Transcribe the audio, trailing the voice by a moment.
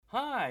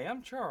Hi,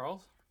 I'm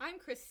Charles. I'm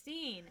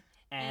Christine.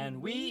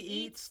 And we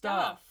eat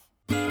stuff.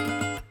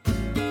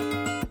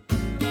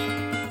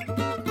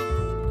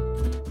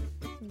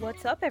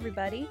 What's up,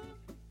 everybody?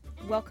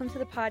 Welcome to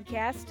the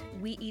podcast,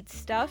 We Eat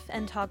Stuff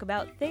and Talk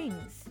About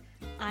Things.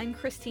 I'm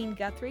Christine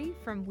Guthrie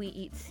from We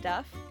Eat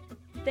Stuff.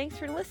 Thanks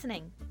for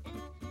listening.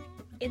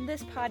 In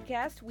this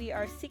podcast, we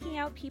are seeking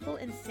out people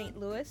in St.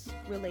 Louis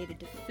related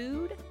to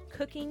food,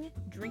 cooking,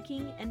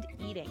 drinking, and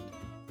eating.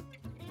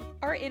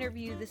 Our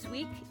interview this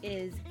week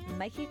is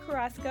Mikey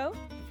Carrasco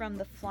from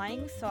the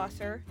Flying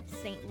Saucer,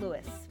 St.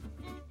 Louis.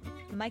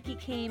 Mikey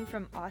came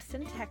from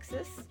Austin,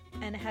 Texas,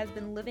 and has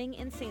been living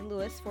in St.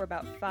 Louis for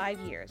about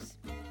 5 years.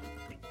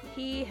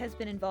 He has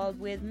been involved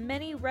with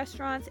many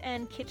restaurants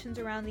and kitchens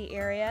around the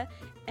area,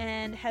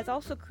 and has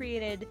also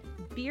created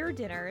beer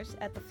dinners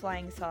at the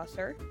Flying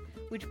Saucer,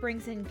 which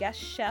brings in guest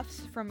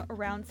chefs from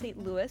around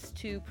St. Louis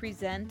to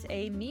present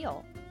a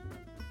meal.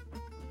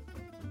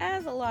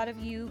 As a lot of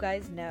you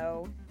guys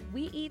know,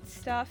 We Eat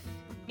Stuff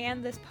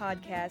and this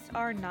podcast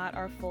are not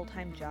our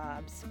full-time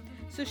jobs.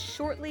 So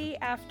shortly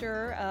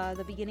after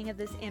the beginning of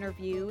this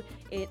interview,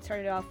 it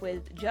started off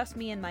with just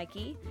me and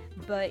Mikey,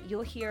 but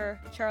you'll hear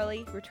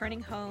Charlie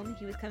returning home.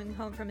 He was coming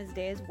home from his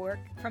day at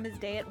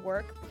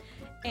work,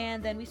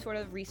 and then we sort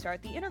of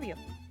restart the interview.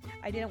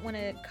 I didn't want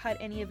to cut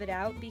any of it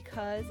out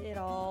because it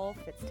all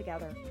fits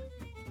together.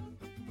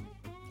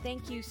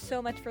 Thank you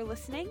so much for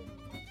listening,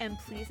 and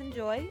please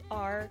enjoy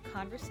our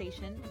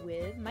conversation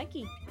with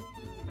Mikey.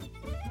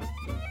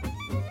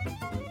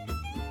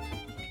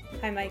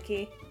 Hi,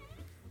 Mikey.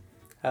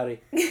 Howdy.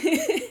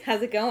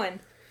 How's it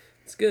going?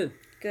 It's good.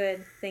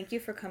 Good. Thank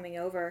you for coming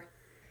over.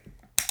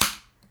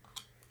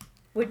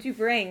 What'd you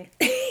bring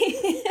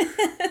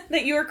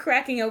that you are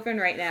cracking open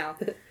right now?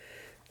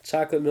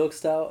 Chocolate milk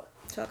stout.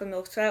 Chocolate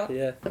milk stout?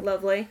 Yeah.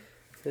 Lovely.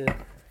 Yeah.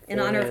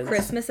 In honor of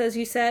Christmas, as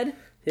you said?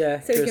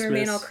 Yeah, so we can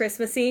remain all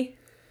Christmassy?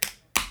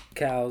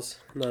 Cows.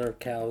 In honor of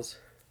cows.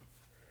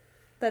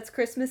 That's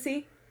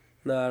Christmassy?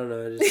 No, I don't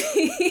know. Just...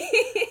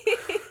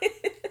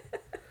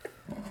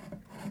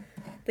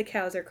 The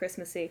cows are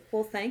Christmassy.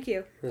 Well, thank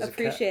you.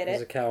 Appreciate it.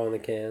 There's a cow in the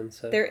can.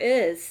 So. There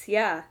is,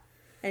 yeah.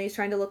 And he's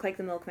trying to look like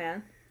the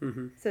milkman.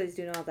 Mm-hmm. So he's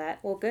doing all that.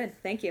 Well, good.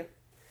 Thank you.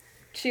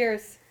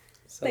 Cheers.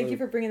 Salud. Thank you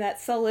for bringing that.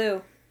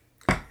 Salut.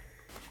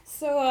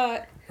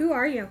 So, who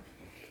are you?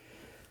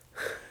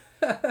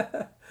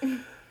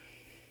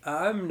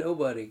 I'm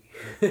nobody.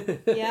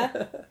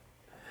 Yeah?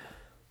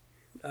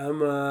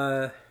 I'm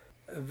a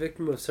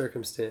victim of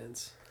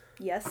circumstance.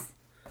 Yes.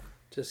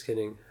 Just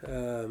kidding.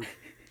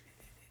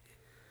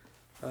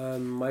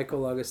 I'm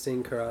Michael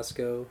Augustine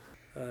Carrasco.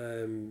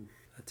 I'm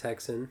a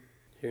Texan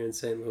here in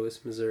St.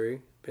 Louis,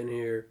 Missouri. Been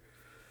here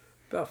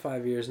about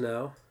 5 years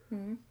now.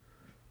 Mm-hmm.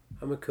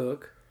 I'm a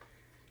cook.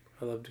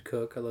 I love to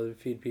cook. I love to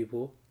feed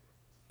people.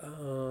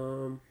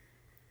 I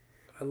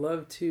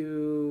love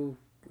to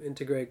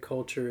integrate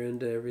culture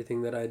into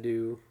everything that I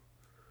do.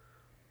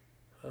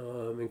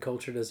 And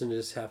culture doesn't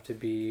just have to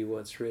be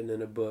what's written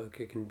in a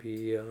book. It can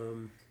be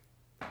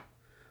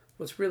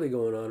what's really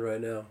going on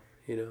right now,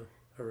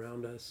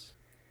 around us.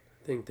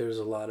 I think there's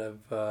a lot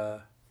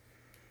of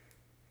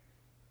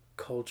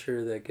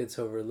culture that gets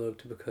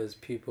overlooked because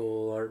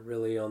people aren't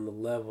really on the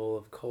level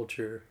of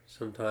culture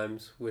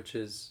sometimes, which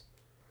is,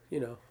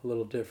 a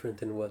little different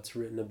than what's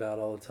written about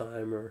all the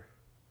time or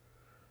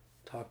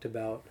talked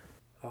about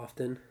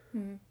often.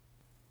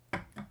 Mm-hmm.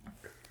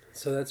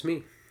 So that's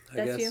me.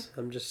 I guess you.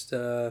 I'm just,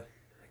 I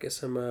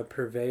guess I'm a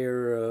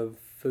purveyor of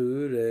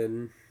food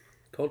and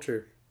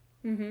culture.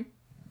 Mm-hmm.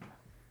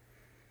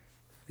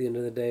 At the end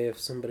of the day, if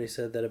somebody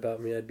said that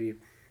about me, I'd be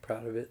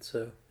proud of it.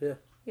 So, yeah.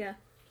 Yeah.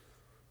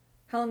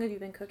 How long have you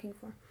been cooking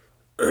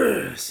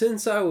for?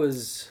 Since I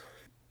was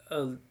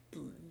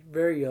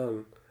very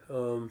young.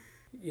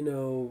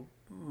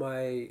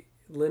 My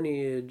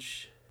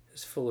lineage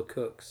is full of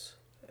cooks.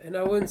 And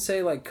I wouldn't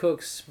say like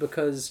cooks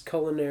because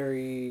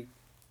culinary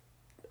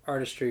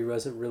artistry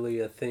wasn't really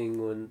a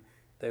thing when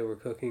they were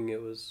cooking.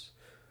 It was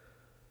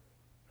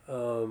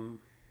kind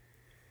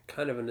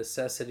of a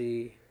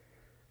necessity,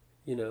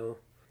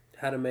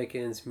 how to make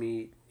ends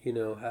meet,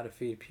 how to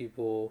feed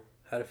people,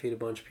 how to feed a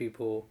bunch of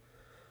people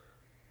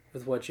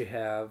with what you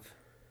have.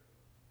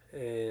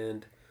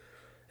 And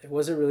it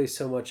wasn't really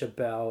so much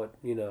about,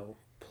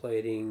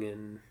 plating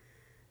and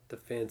the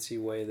fancy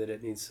way that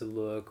it needs to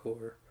look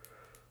or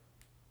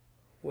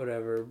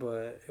whatever,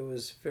 but it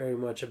was very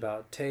much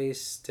about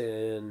taste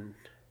and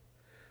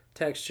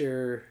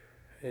texture.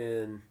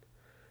 And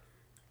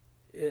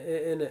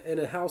in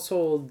a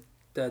household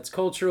that's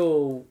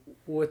cultural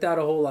without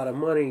a whole lot of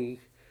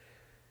money,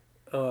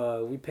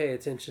 we pay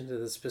attention to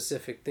the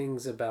specific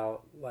things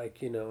about, like,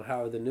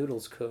 how are the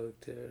noodles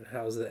cooked and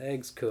how's the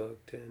eggs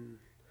cooked, and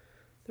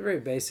the very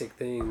basic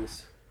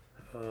things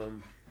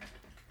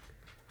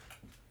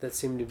that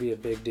seem to be a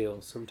big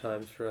deal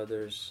sometimes for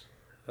others,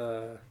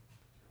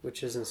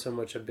 which isn't so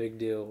much a big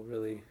deal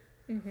really.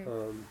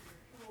 Mm-hmm.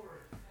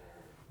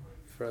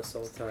 For us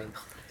all the time.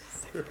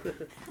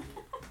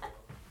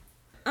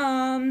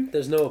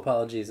 There's no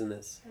apologies in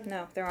this.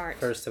 No, there aren't.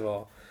 First of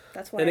all.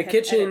 That's why in a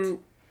kitchen,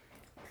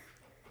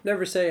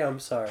 Never say I'm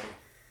sorry.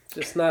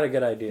 Just not a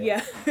good idea.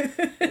 Yeah.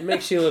 It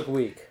makes you look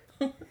weak.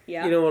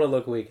 Yeah. You don't want to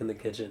look weak in the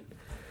kitchen.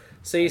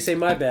 So you say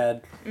my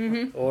bad,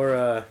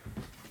 or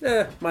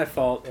my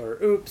fault,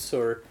 or oops,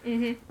 or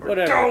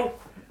whatever.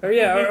 Or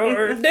yeah,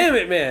 or damn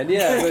it, man.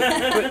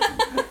 Yeah,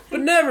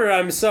 but never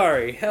I'm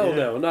sorry. Hell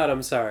no, not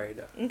I'm sorry.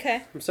 No.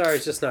 Okay. I'm sorry.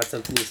 It's just not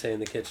something you say in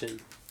the kitchen.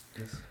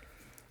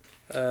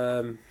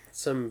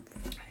 Some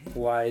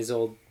wise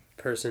old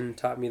person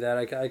taught me that.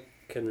 I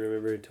couldn't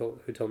remember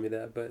who told me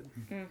that, but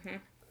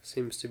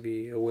seems to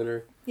be a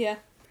winner. Yeah.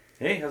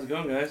 Hey, how's it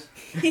going, guys?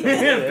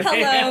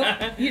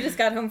 Hello. You just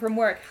got home from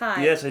work.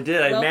 Hi. Yes, I did.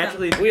 Welcome. I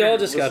naturally. We all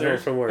just got home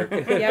from work.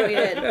 Yeah, we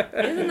did.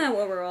 Isn't that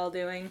what we're all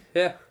doing?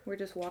 Yeah, We're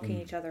just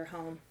walking each other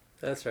home.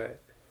 that's right.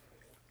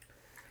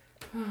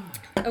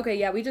 Okay,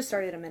 yeah, we just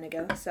started a minute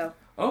ago, so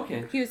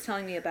Okay, he was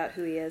telling me about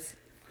who he is.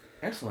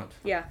 excellent.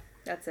 Yeah,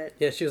 that's it.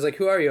 Yeah, she was like,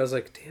 "Who are you?" I was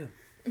like, "Damn,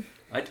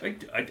 I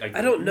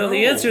don't know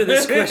the answer to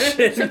this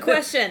question." It's a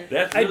question.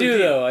 That's I really do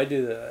deep. though. I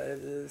do though.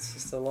 It's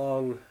just a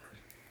long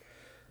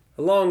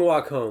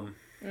walk home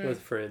with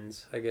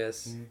friends, I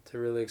guess, to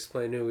really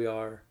explain who we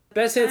are.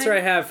 Best answer I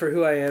have for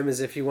who I am is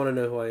if you want to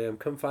know who I am,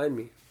 come find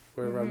me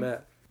wherever I'm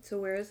at. So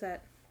where is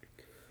that?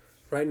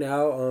 Right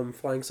now,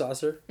 Flying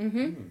Saucer,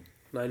 Mm-hmm.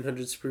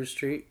 900 Spruce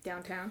Street,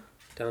 Downtown.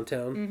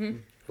 downtown, Mm-hmm.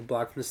 a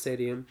block from the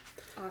stadium,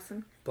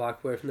 Awesome.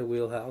 block away from the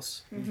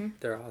Wheelhouse. Mm-hmm.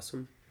 They're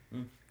awesome.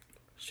 Mm.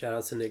 Shout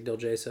out to Nick Del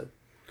Jaso.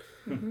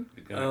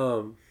 Good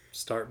guy.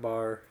 Start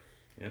Bar.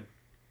 Yep.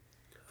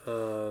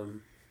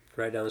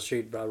 Right down the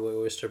street, Broadway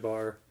Oyster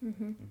Bar.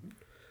 Mm-hmm.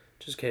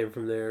 Just came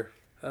from there.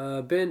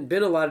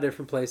 Been a lot of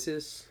different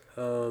places.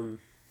 I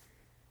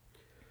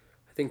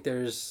think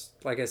there's,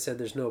 like I said,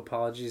 there's no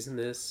apologies in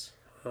this.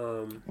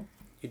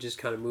 You just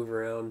kind of move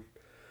around.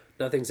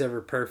 Nothing's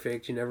ever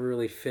perfect. You never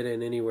really fit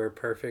in anywhere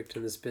perfect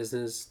in this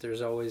business.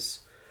 There's always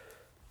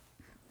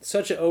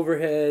such an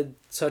overhead,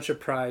 such a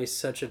price,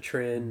 such a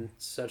trend,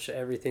 such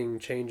everything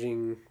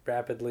changing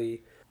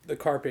rapidly. The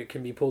carpet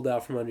can be pulled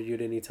out from under you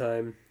at any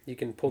time. You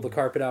can pull the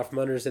carpet out from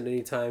under us at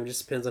any time. It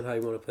just depends on how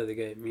you want to play the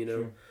game, you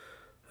know?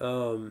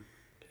 Sure.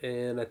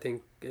 And I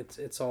think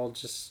it's all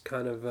just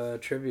kind of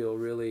trivial,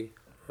 really.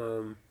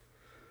 I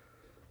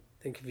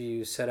think if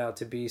you set out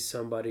to be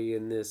somebody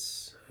in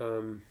this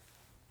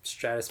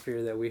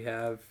stratosphere that we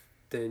have,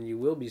 then you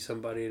will be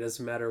somebody. It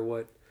doesn't matter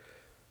what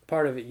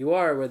part of it you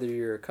are, whether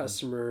you're a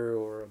customer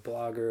or a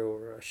blogger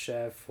or a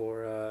chef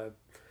or a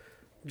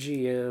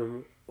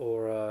GM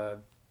or a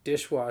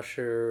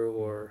dishwasher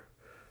or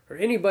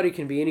anybody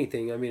can be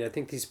anything. I mean, I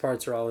think these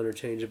parts are all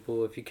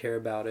interchangeable. If you care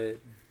about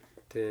it,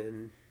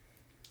 then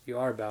you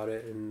are about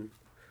it, and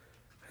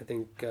I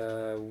think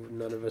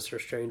none of us are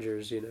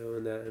strangers, you know,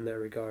 in that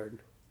regard.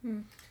 Yeah,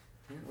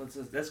 well,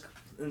 it's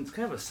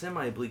kind of a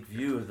semi-bleak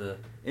view of the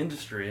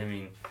industry. I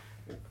mean,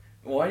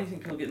 why do you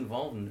think people get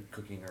involved in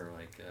cooking or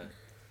like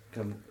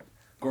become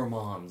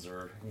gourmands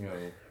or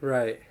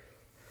Right.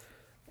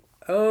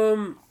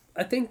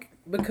 I think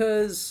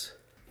because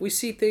we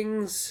see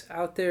things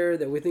out there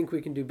that we think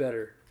we can do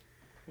better.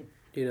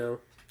 You know,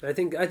 I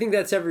think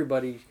that's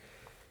everybody.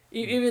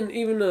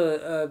 Even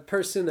a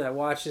person that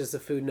watches the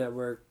Food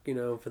Network, you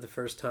know, for the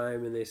first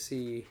time, and they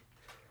see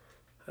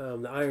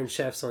the Iron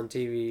Chefs on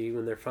TV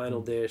when their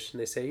final dish,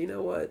 and they say, you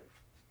know what,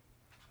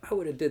 I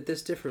would have did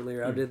this differently,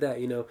 or I did that,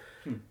 you know,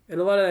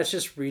 and a lot of that's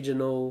just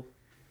regional,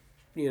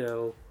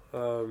 you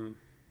know,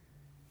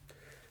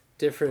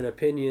 different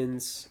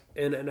opinions,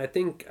 and I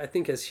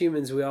think as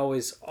humans we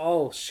always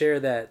all share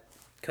that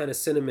kind of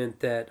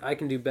sentiment that I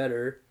can do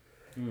better,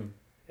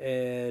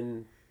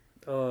 and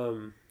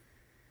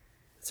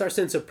it's our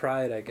sense of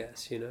pride, I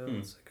guess, you know.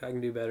 It's like, I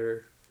can do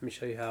better. Let me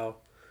show you how.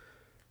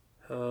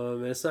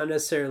 And it's not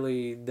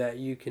necessarily that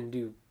you can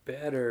do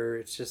better.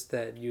 It's just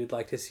that you'd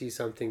like to see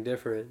something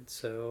different.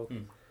 So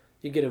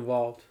you get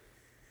involved,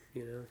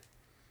 you know.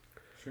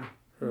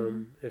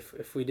 Sure.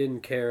 If we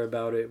didn't care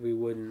about it, we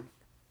wouldn't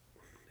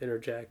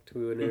interject.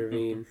 We wouldn't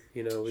intervene.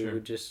 You know, we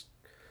would just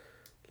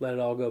let it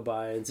all go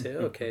by and say,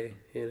 okay,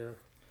 you know.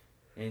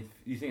 And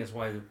you think that's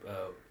why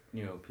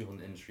people in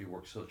the industry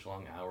work such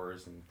long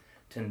hours and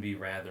tend to be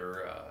have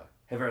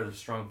rather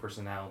strong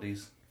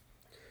personalities?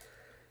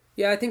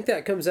 Yeah, I think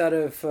that comes out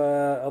of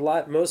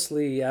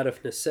mostly out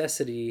of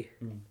necessity.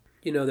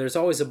 You know, there's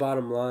always a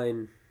bottom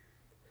line.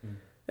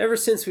 Ever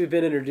since we've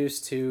been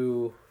introduced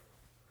to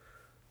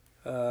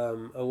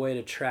a way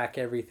to track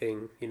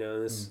everything, you know,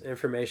 this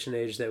information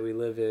age that we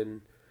live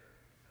in,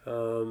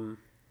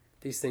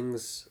 these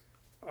things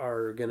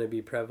are going to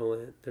be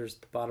prevalent. There's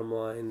the bottom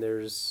line.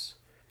 There's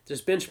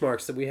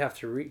benchmarks that we have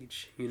to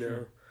reach, you know.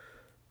 Sure.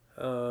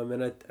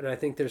 And I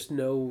think there's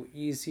no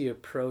easy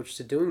approach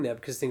to doing that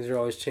because things are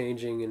always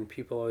changing and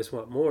people always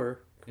want more.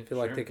 Feel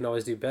like they can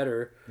always do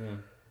better. Yeah.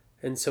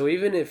 And so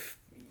even if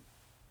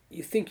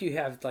you think you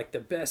have like the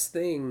best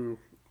thing,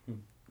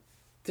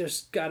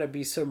 there's got to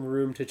be some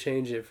room to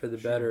change it for the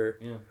better.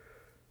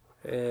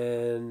 Yeah.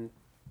 And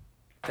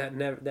that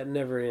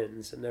never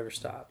ends. It never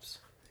stops,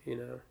 you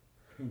know.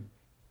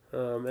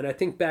 And I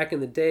think back in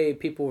the day,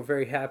 people were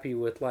very happy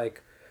with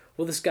like,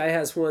 well, this guy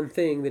has one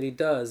thing that he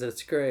does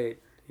that's great,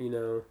 you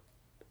know.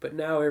 But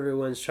now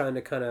everyone's trying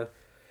to kind of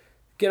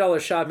get all their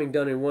shopping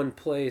done in one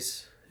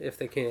place if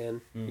they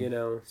can, you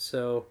know.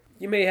 So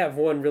you may have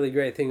one really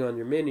great thing on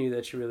your menu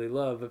that you really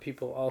love, but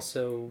people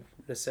also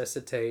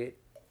necessitate,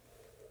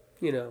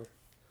 you know,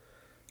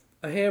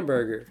 a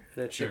hamburger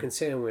and a chicken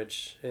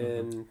sandwich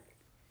and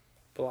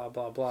blah,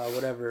 blah, blah,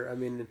 whatever. I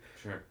mean,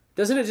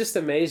 doesn't it just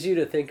amaze you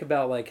to think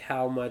about, like,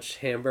 how much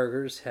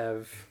hamburgers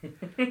have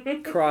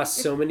crossed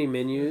so many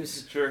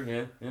menus? Sure,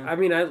 yeah. I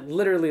mean, I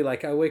literally,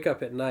 like, I wake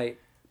up at night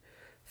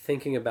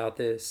thinking about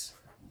this.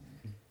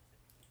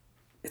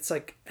 It's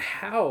like,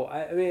 how?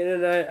 I mean,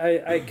 and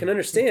I can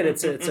understand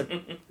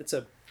it's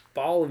a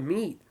ball of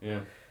meat.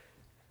 Yeah.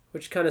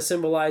 Which kind of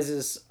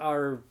symbolizes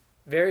our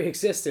very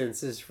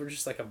existence, is we're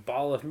just like a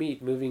ball of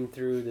meat moving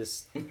through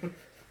this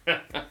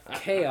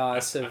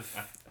chaos of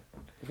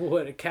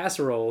what a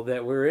casserole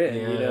that we're in,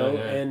 you know?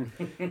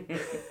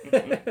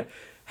 And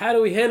how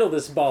do we handle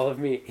this ball of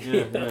meat?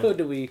 You know?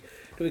 Do we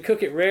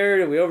cook it rare?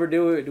 Do we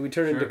overdo it? Do we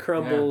turn it into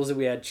crumbles? Do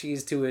we add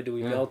cheese to it? Do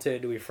we melt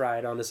it? Do we fry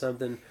it onto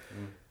something?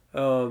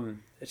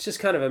 It's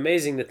just kind of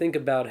amazing to think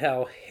about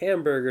how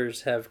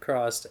hamburgers have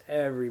crossed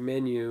every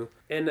menu.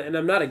 And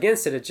I'm not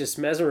against it. It just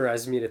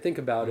mesmerizes me to think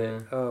about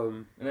it.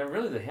 And then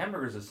really the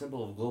hamburger is a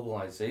symbol of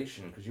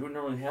globalization, because you would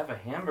normally have a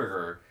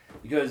hamburger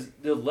because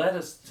the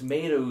lettuce,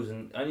 tomatoes,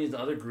 and onions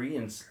and other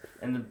ingredients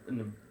and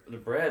the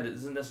bread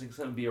isn't necessarily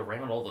going to be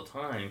around all the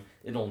time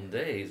in olden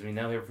days. I mean,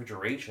 now we have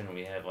refrigeration and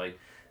we have, like,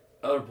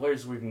 other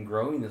places where we can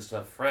growing this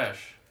stuff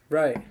fresh.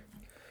 Right.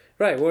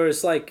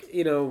 Whereas, like,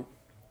 you know,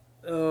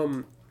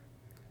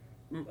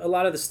 a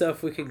lot of the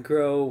stuff we can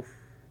grow,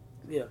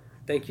 you know,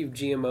 thank you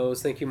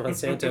GMOs, thank you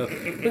Monsanto,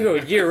 we can grow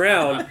year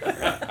round.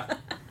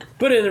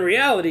 But in the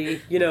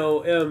reality, you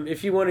know,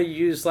 if you want to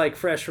use, like,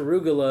 fresh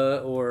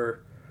arugula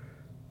or,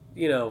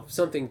 you know,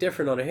 something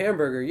different on a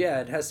hamburger, yeah,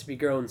 it has to be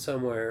grown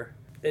somewhere.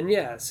 And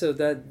yeah, so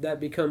that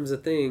becomes a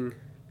thing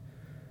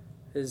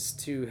as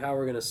to how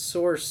we're going to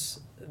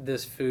source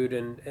this food.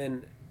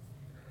 And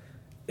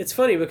it's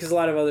funny because a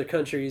lot of other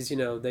countries, you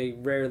know, they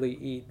rarely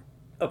eat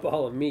a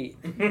ball of meat.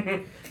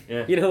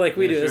 You know, like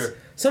we do. Sure.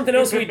 Something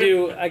else we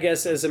do, I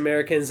guess, as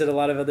Americans that a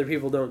lot of other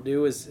people don't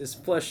do is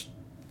flush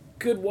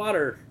good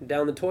water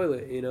down the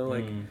toilet, you know,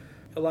 like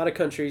a lot of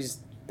countries,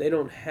 they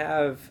don't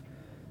have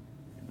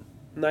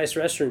nice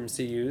restrooms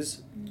to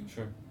use.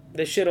 Sure.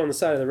 They shit on the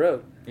side of the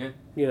road. Yeah.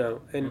 You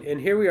know, and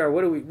here we are,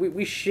 what do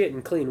we shit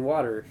in clean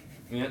water.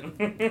 Yeah.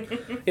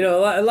 You know,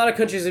 a lot of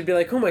countries would be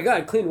like, oh my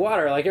god, clean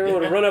water. Like,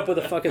 everyone would run up with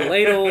a fucking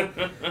ladle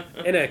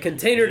and a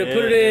container to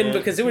put it in,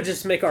 because it would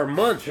just make our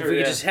month if we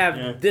could just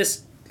have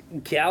this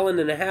gallon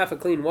and a half of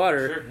clean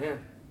water. Sure, yeah.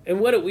 And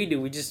what do?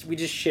 We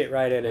just shit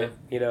right in it,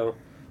 you know.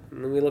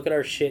 And then we look at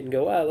our shit and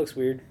go, wow, it looks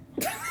weird.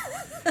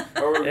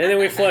 And then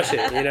we flush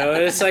it, you know.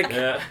 And it's like,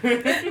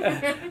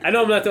 I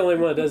know I'm not the only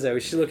one that does that. We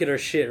should look at our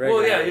shit right now.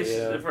 Well, yeah, it's you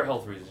know? for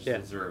health reasons. Yeah.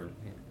 Deserved.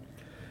 Yeah.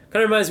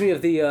 Kind of reminds me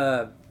of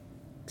the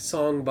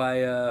song by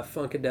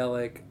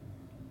Funkadelic,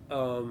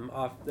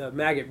 off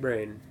Maggot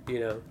Brain, you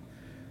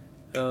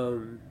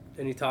know.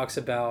 And he talks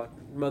about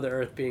Mother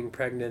Earth being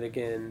pregnant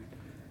again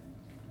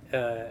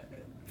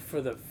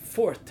for the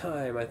 4th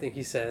time, I think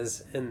he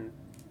says, and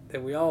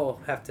that we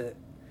all have to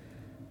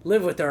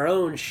live with our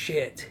own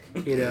shit,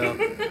 you know.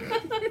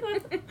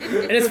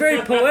 And it's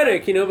very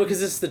poetic, you know,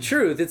 because it's the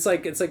truth. It's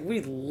like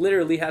we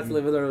literally have to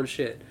live with our own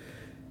shit,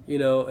 you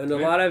know. And a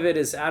lot of it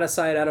is out of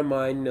sight, out of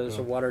mind. You know, there's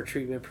a water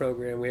treatment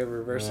program. We have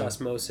reverse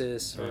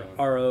osmosis, or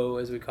RO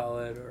as we call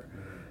it, or,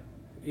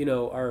 you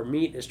know, our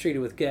meat is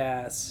treated with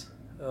gas.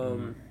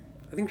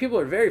 I think people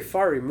are very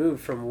far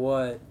removed from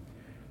what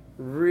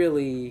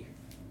really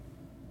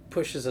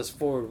pushes us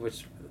forward,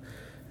 which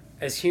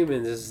as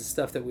humans is the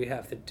stuff that we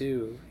have to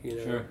do, you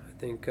know. Sure.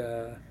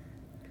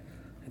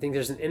 I think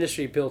there's an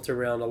industry built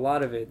around a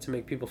lot of it to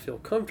make people feel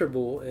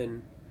comfortable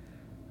and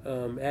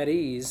at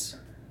ease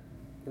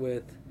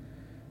with,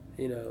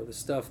 you know, the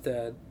stuff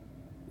that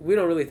we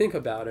don't really think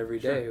about every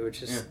day,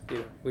 which is, you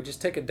know, we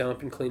just take a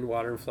dump and clean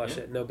water and flush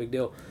it, no big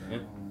deal.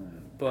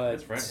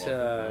 But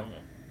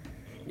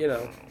you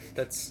know,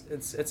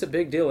 it's a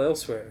big deal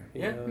elsewhere.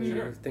 You know,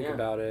 you think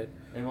about it.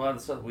 And a lot of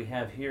the stuff that we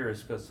have here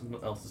is because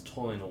someone else is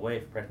toiling away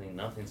for practically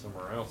nothing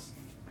somewhere else.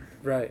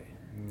 Right.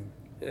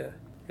 Yeah.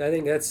 I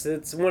think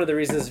that's one of the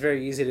reasons it's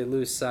very easy to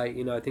lose sight.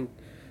 You know, I think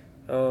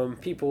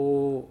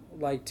people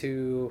like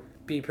to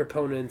be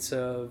proponents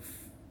of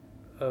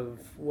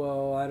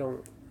well, I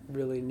don't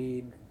really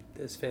need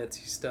this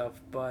fancy stuff,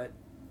 but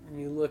when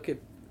you look at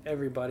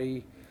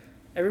everybody's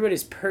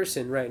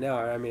person right now,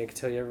 I mean, I can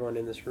tell you everyone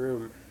in this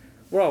room,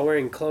 we're all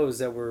wearing clothes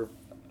that were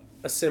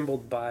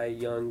assembled by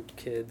young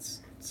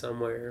kids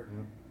somewhere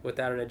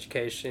without an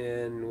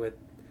education, with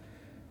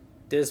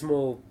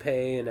dismal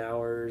pay and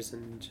hours,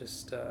 and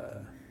just,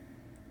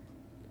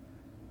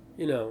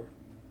 you know,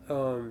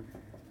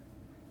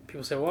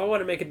 people say, well, I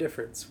want to make a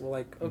difference. Well,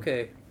 like,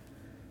 okay,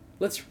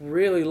 let's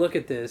really look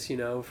at this, you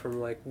know,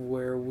 from like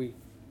where we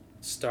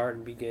start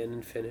and begin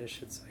and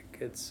finish. It's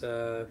like,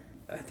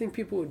 I think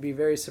people would be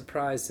very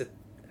surprised at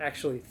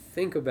actually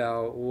think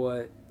about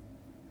what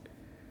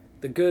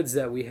the goods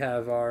that we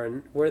have are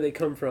and where they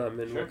come from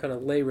and Sure. what kind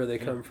of labor they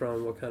come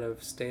from, what kind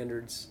of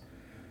standards,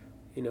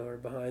 are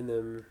behind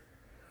them.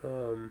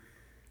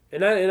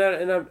 And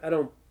I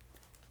don't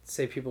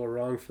say people are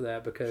wrong for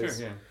that because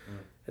Sure, yeah.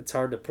 it's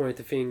hard to point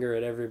the finger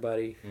at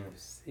everybody. Yeah.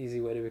 It's an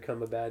easy way to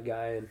become a bad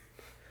guy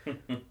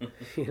and,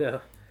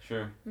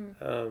 Sure.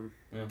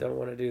 Yeah. don't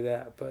want to do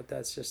that. But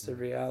that's just the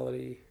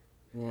reality.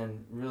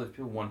 And really, if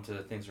people want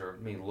things that are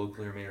made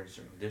locally or made under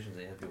certain conditions,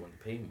 they have to be willing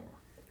to pay more.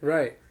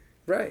 Right.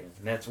 Right.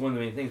 And that's one of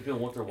the main things. People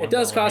want their $1 It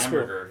does cost more.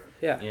 hamburger.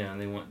 Yeah. Yeah,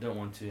 and they don't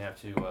want to have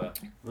to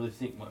really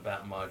think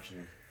about much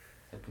and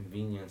the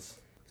convenience.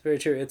 It's very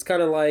true. It's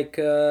kind of like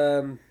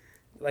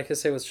I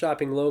say, with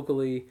shopping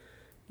locally,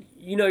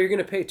 you're going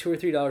to pay $2 or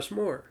 $3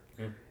 more.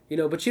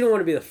 Yeah. But you don't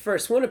want to be the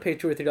first one to pay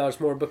 $2 or $3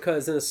 more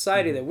because in the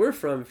society that we're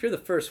from, if you're the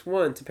first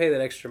one to pay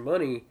that extra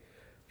money,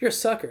 you're a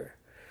sucker.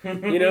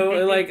 And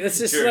like it's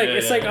just Sure, like yeah,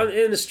 it's yeah, like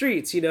yeah. in the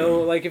streets,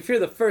 like if you're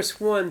the first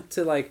one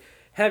to like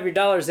have your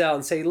dollars out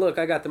and say, "Look,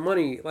 I got the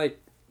money," like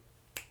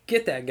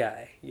get that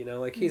guy,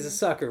 like he's a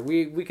sucker.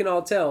 We can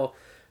all tell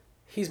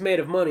he's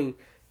made of money.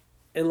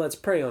 And let's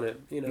prey on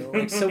him,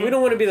 Like, so we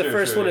don't want to be the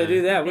first one to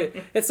do that.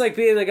 It's like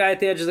being the guy at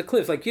the edge of the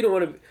cliff. Like you don't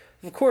want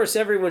to. Of course,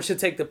 everyone should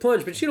take the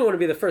plunge, but you don't want to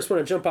be the first one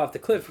to jump off the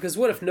cliff because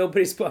what if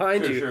nobody's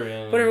behind you? Sure,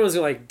 yeah, But everyone's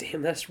like,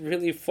 "Damn, that's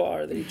really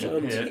far that he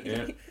jumped."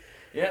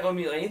 Yeah, I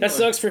mean, anything That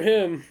sucks for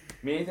him.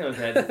 I mean,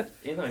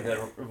 anything like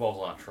that revolves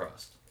a lot of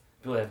trust.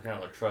 People have kind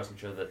of like trust in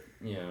each other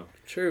that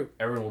True.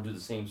 everyone will do the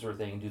same sort of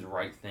thing, do the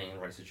right thing in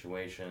the right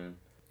situation.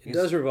 It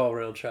does revolve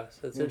around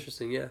trust. That's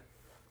interesting. Yeah,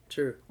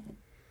 true.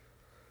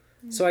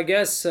 So I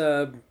guess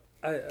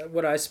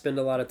what I spend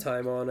a lot of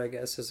time on, I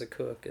guess, as a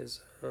cook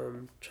is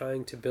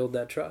trying to build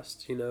that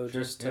trust.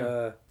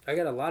 I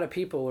got a lot of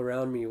people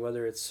around me,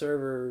 whether it's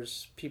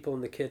servers, people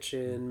in the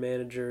kitchen,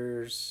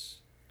 managers,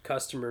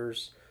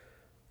 customers,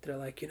 that are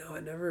like, I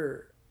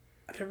never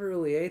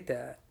really ate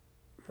that.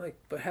 I'm like,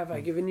 but have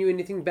I given you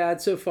anything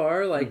bad so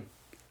far? Like,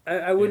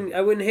 I wouldn't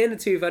hand it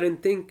to you if I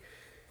didn't think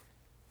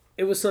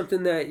it was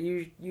something that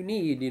you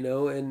need,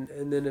 and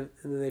then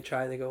they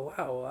try and they go,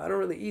 wow, I don't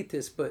really eat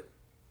this, but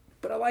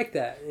I like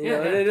that, and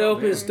it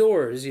opens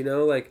doors,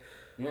 like,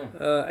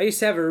 I used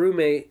to have a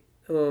roommate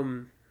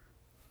that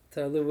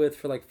I lived with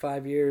for like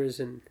 5 years,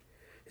 and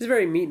he's a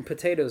very meat and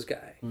potatoes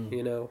guy,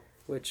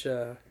 which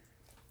I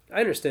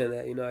understand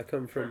that, I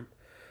come from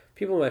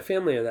people in my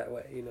family are that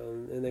way,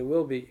 and they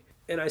will be,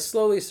 and I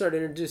slowly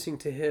started introducing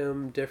to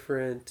him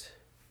different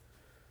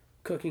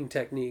cooking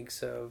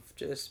techniques of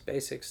just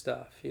basic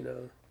stuff,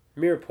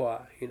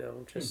 mirepoix,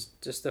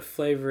 just the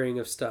flavoring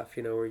of stuff,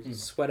 where you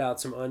sweat out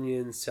some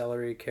onions,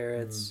 celery,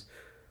 carrots,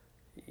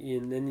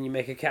 and then you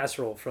make a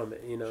casserole from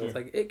it, Sure. It's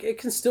like it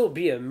can still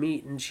be a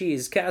meat and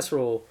cheese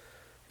casserole,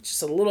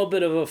 just a little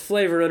bit of a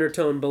flavor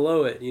undertone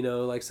below it,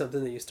 like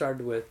something that you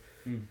started with.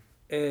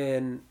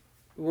 And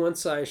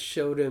once I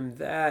showed him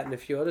that and a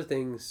few other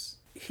things,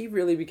 he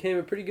really became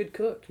a pretty good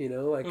cook,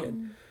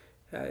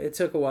 it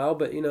took a while,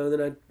 but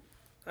then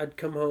I'd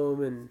come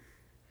home and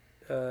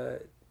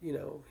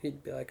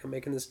he'd be like, I'm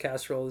making this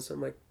casserole.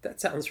 I'm like, that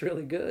sounds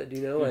really good,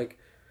 like,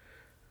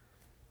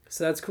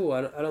 so that's cool.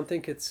 I don't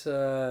think it's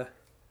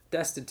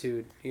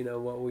destitute,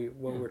 what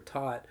we're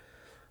taught.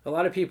 A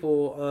lot of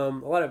people,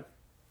 a lot of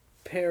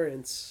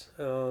parents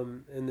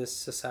in this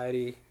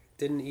society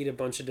didn't eat a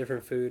bunch of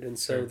different food, and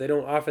so they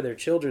don't offer their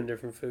children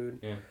different food.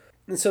 Yeah.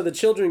 And so the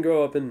children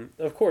grow up and,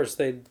 of course,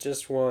 they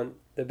just want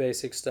the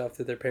basic stuff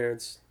that their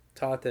parents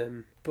taught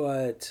them.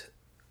 But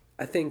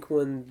I think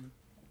when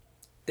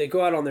they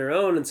go out on their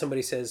own and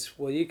somebody says,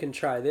 well, you can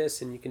try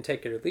this and you can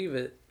take it or leave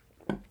it,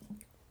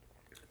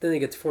 then they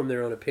get to form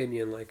their own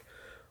opinion, like,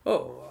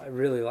 oh, I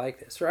really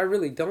like this, or I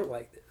really don't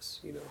like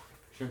this,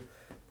 Sure.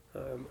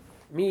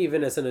 Me,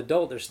 even as an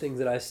adult, there's things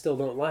that I still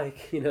don't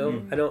like, I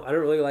don't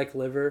really like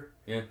liver.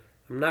 Yeah.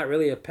 I'm not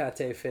really a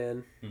pate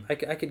fan. I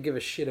could give a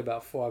shit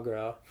about foie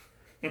gras.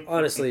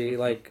 Honestly,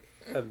 like,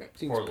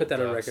 you can put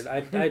that on record. I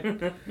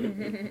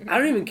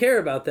don't even care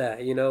about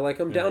that, like,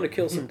 I'm down to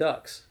kill some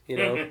ducks,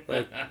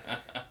 like,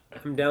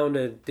 I'm down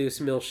to do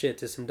some ill shit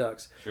to some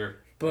ducks. Sure.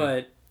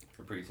 But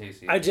They're pretty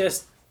tasty. I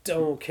just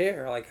don't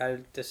care. Like,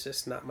 that's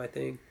just not my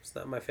thing. It's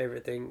not my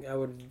favorite thing. I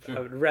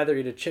would rather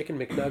eat a chicken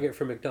McNugget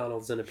from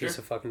McDonald's than a piece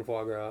of fucking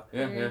foie gras.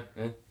 Yeah.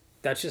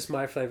 That's just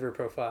my flavor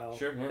profile.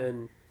 Sure, yeah.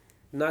 And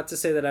not to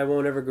say that I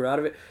won't ever grow out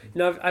of it.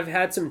 I've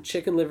had some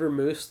chicken liver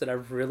mousse that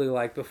I've really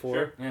liked before.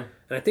 Sure, yeah.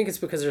 And I think it's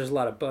because there's a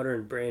lot of butter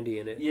and brandy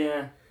in it.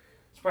 Yeah.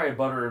 It's probably a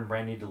butter and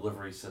brandy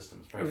delivery system.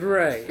 It's probably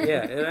Right,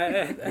 yeah.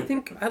 And I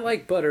think I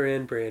like butter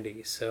and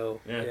brandy,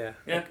 so Yeah.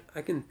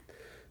 I can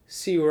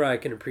see where I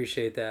can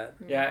appreciate that.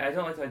 Yeah, I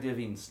don't like the idea of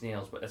eating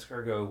snails, but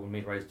escargot, when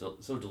made right, is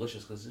so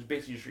delicious because it's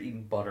basically just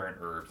eating butter and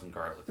herbs and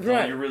garlic. That's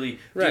all you're really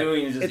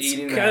doing is just it's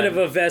eating kind that. of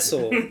a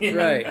vessel.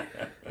 Right.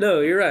 No,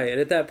 you're right. And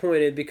at that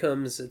point,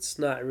 it's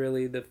not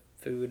really the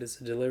food,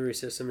 it's a delivery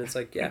system. It's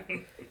like, yeah,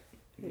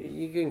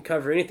 You can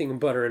cover anything in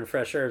butter and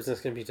fresh herbs, and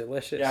it's gonna be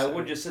delicious. Yeah, I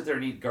wouldn't just sit there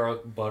and eat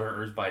garlic, butter, and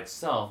herbs by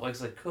itself. Like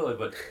I could,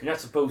 but you're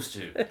not supposed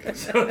to.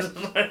 So it's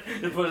like,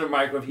 just put it in the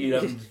microwave, heat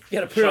up. You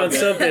gotta put it on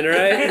something,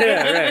 right?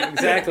 Yeah, right.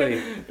 Exactly.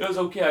 It was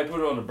okay. I put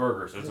it on a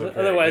burger, so it's okay.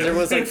 Otherwise,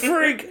 everyone's like,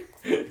 "Freak!"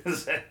 I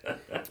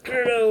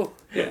don't know.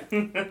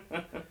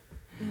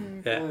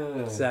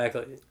 Yeah,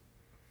 exactly.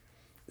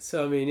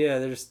 So I mean, yeah,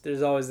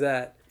 there's always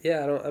that.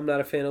 Yeah, I'm not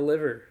a fan of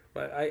liver.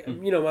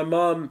 My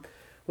mom,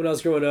 when I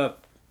was growing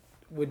up,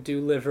 would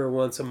do liver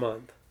once a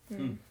month.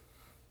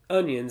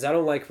 Onions, I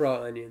don't like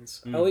raw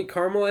onions. I'll eat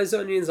caramelized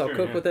onions. I'll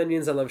cook with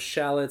onions. I love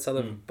shallots. I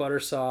love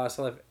butter sauce.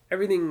 I love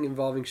everything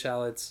involving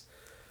shallots.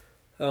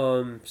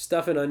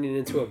 Stuff an onion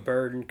into a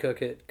bird and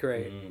cook it.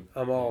 Great.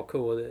 I'm all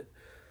cool with it.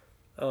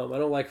 I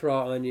don't like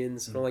raw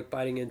onions. I don't like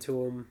biting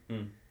into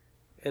them.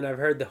 And I've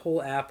heard the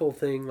whole apple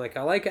thing. Like,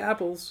 I like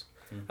apples.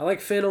 I like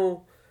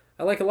fennel.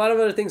 I like a lot of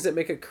other things that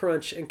make a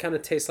crunch and kind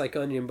of taste like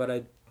onion, but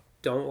I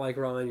don't like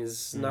raw onions.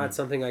 It's not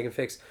something I can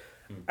fix.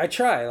 I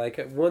try. Like,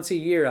 once a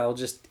year, I'll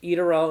just eat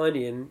a raw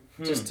onion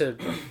just to,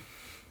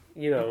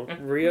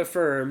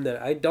 reaffirm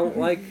that I don't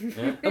like...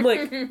 I'm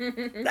like...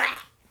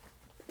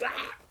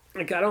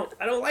 Like, I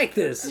don't like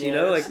this, you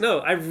know? Like, no,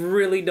 I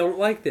really don't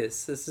like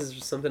this. This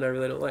is something I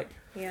really don't like.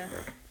 Yeah.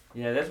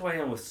 Yeah, that's why I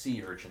am with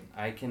sea urchin.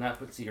 I cannot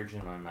put sea urchin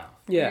in my mouth.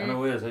 Yeah. I don't know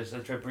what it is. I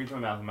try to bring it to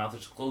my mouth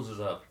just closes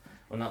up.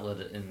 Will not let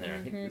it in there.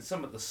 I think it's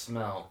something with the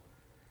smell.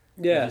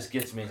 Yeah. It just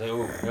gets me. It's like,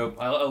 oh, nope.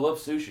 I love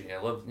sushi. I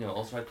love,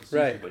 all types of sushi,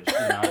 Right. but just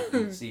cannot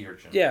eat sea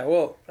urchin. Yeah,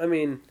 well, I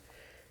mean,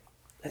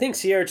 I think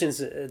sea urchins,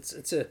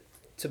 it's a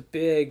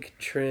big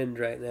trend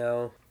right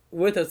now.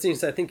 With those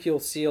things, I think you'll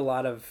see a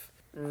lot of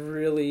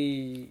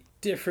really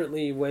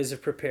differently ways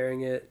of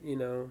preparing it,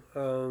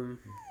 and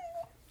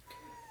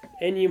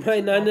you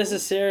might not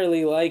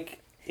necessarily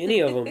like any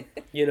of them,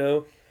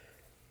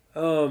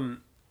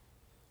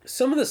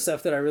 Some of the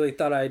stuff that I really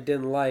thought I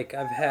didn't like,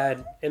 I've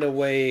had in a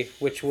way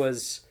which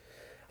was...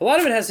 A lot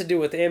of it has to do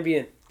with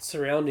ambient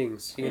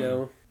surroundings,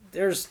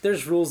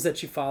 There's rules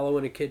that you follow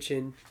in a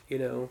kitchen,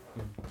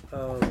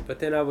 But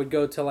then I would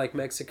go to, like,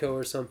 Mexico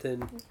or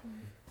something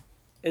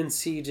and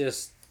see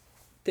just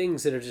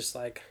things that are just,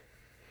 like...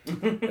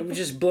 It would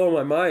just blow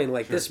my mind.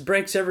 Like, this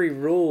breaks every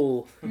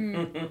rule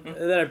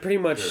that I pretty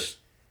much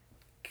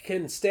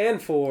can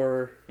stand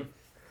for.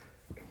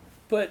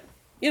 But...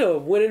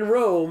 when in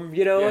Rome,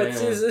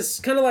 it's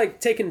kind of like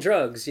taking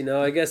drugs,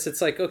 I guess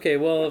it's like, okay,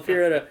 well, if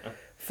you're at a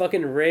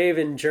fucking rave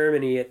in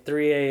Germany at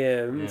 3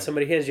 a.m.,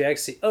 somebody hands you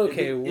ecstasy,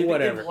 okay,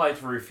 whatever. It's polite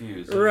to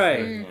refuse.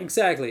 Right,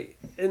 exactly.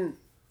 And,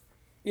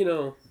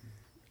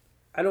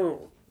 I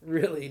don't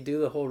really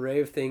do the whole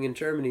rave thing in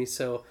Germany,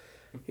 so,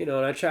 and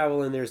I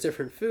travel and there's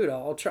different food,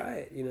 I'll try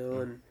it,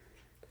 and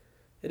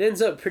it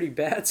ends up pretty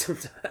bad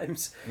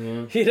sometimes,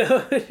 and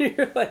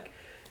you're like...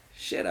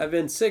 Shit, I've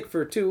been sick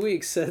for 2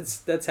 weeks.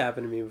 That's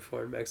happened to me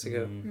before in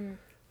Mexico.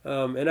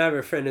 And I have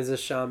a friend who's a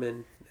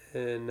shaman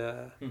in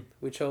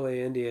Huichol,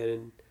 India,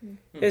 and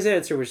his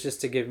answer was just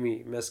to give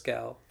me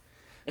mezcal.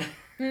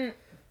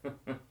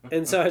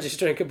 And so I just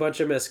drank a bunch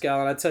of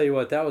mezcal, and I tell you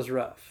what, that was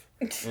rough.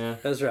 Yeah.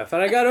 That was rough.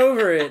 And I got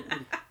over it,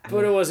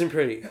 but it wasn't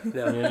pretty.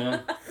 No.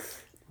 It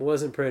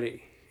wasn't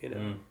pretty,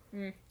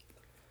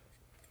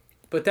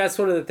 But that's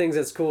one of the things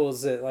that's cool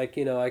is that, like,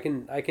 I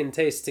can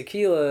taste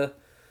tequila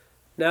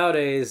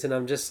nowadays, and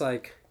I'm just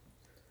like,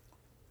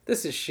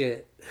 this is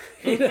shit.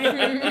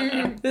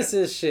 This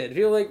is shit.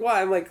 People are like,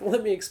 why? I'm like,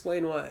 let me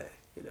explain why.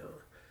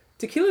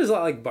 Tequila's a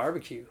lot like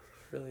barbecue,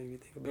 really,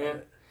 if you think about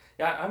it.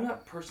 Yeah, I'm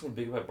not personally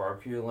big about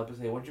barbecue. Like I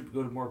say, why don't you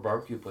go to more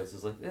barbecue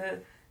places? Like,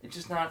 it's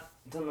just not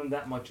something I'm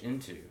that much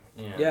into.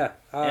 Yeah,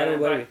 I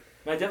don't love it.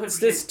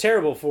 It's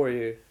terrible for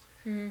you.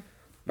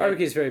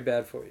 Barbecue's very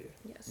bad for you.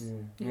 Yes.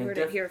 You heard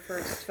it here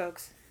first,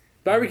 folks.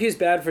 Barbecue's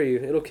bad for you.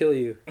 It'll kill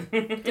you.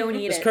 Don't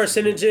eat it. There's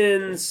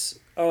carcinogens.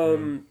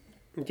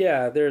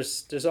 Yeah,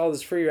 there's all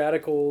this free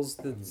radicals,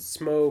 the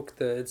smoke,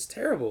 it's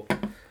terrible.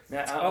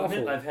 Now, I'll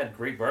admit I've had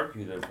great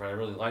barbecue that I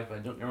really like, but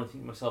I don't ever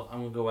think to myself, I'm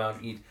going to go out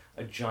and eat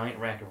a giant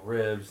rack of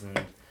ribs and,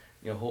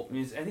 I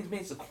think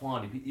it's the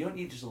quantity. You don't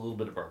eat just a little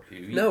bit of barbecue.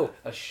 You eat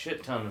a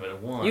shit ton of it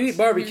at once. You eat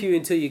barbecue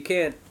until you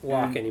can't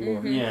walk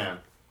anymore. Yeah.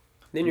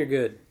 Then you're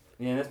good.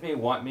 Yeah, that's me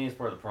as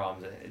part of the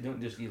problem. I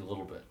don't just eat a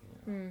little bit.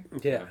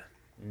 Yeah.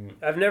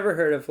 I've never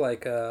heard of,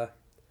 like, a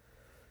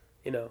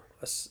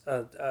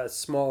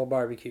small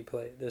barbecue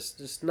plate. That's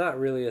just not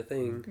really a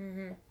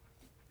thing.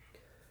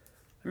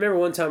 I remember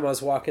one time I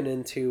was walking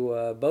into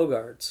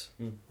Bogart's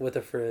with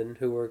a friend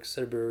who works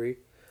at a brewery.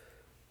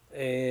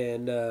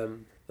 And,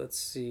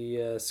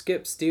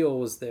 Skip Steele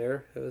was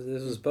there.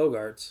 This was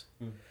Bogart's.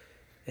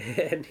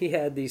 And he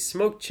had these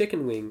smoked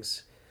chicken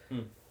wings,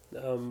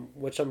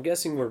 which I'm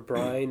guessing were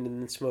brined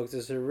and then smoked.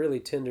 They're really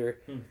tender.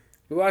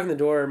 We walked in the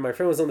door, and my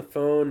friend was on the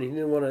phone. And he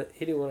didn't want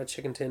a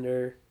chicken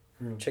tender,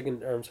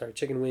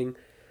 chicken wing.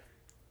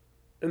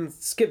 And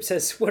Skip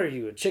says, "What are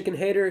you, a chicken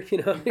hater?" He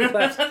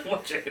laughs.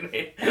 What chicken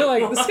hater? You're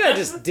like, this guy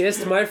just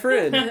dissed my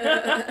friend.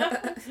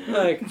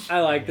 Like,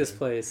 I like this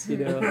place,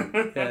 Yeah,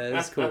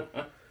 it's cool.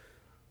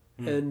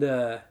 And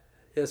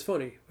it's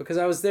funny because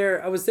I was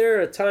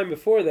there a time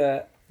before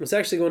that. I was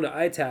actually going to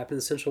ITAP in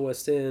the Central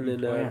West End,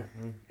 and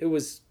it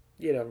was,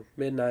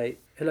 midnight,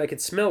 and I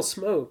could smell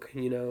smoke,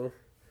 and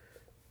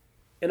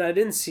I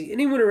didn't see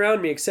anyone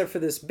around me except for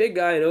this big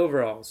guy in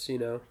overalls,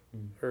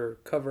 or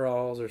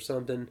coveralls or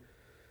something.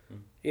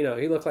 He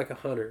looked like a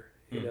hunter,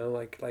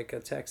 like a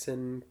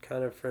Texan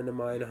kind of friend of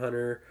mine, a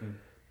hunter,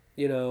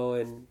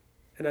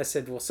 and I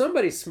said, well,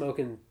 somebody's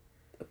smoking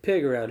a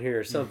pig around here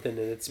or something,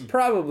 and it's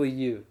probably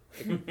you.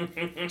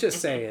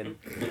 Just saying.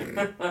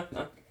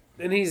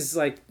 And he's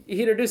like,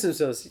 he introduced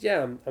himself. Said,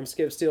 yeah, I'm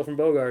Skip Steele from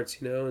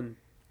Bogarts, and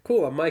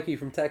cool, I'm Mikey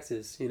from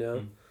Texas,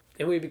 and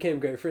we became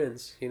great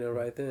friends,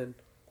 right then.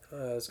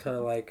 It was kind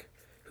of like,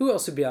 who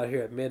else would be out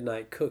here at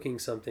midnight cooking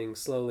something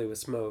slowly with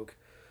smoke?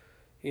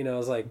 I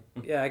was like,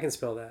 yeah, I can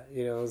smell that.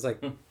 I was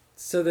like,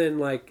 so then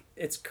like,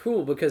 it's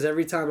cool because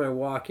every time I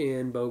walk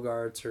in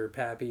Bogarts or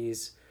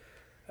Pappy's,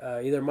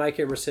 either Mike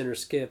Emerson or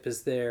Skip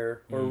is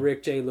there, or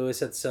Rick J.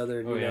 Lewis at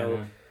Southern,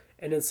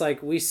 and it's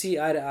like, we see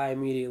eye to eye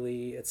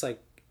immediately. It's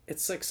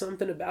like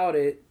something about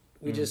it.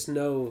 We just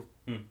know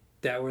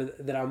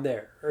that I'm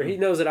there, or he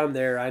knows that I'm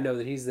there. I know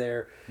that he's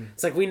there.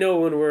 It's like we know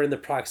when we're in the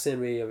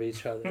proximity of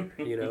each other.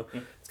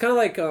 It's kind of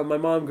like my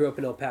mom grew up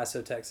in El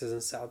Paso, Texas,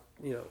 and South,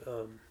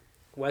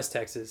 West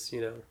Texas.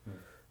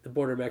 The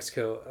border of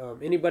Mexico.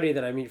 Anybody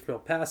that I meet from El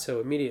Paso,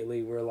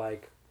 immediately we're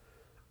like,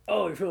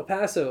 "Oh, you're from El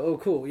Paso? Oh,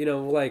 cool."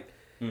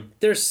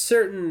 There's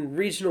certain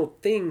regional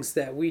things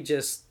that we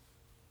just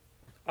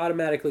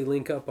automatically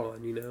link up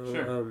on.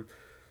 Sure.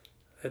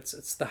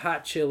 It's the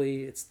hot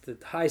chili. It's the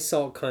high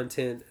salt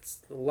content. It's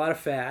a lot of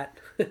fat.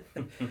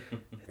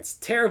 It's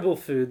terrible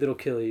food that'll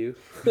kill you.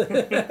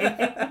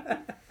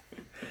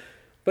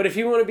 But if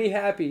you want to be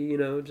happy,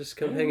 just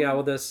come hang out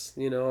with us,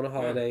 on a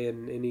holiday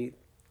and eat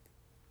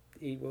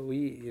what we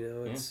eat.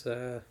 It's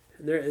I'm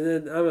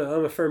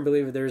a firm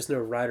believer there is no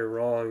right or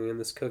wrong in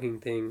this cooking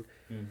thing.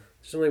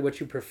 It's only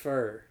what you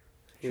prefer,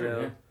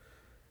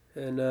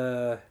 and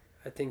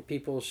I think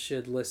people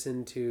should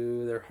listen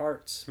to their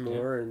hearts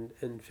more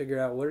and figure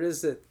out what it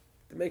is that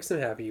makes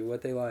them happy,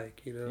 what they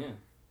like, Yeah.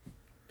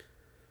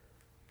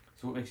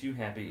 So what makes you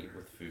happy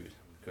with food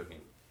and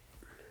cooking?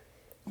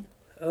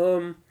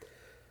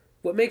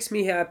 What makes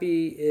me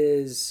happy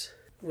is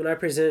when I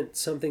present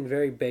something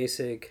very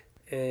basic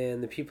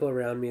and the people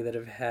around me that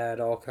have had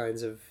all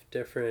kinds of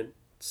different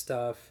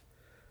stuff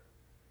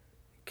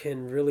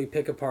can really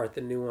pick apart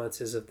the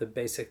nuances of the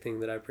basic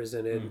thing that I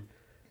presented.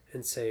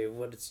 And say,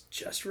 well, it's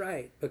just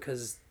right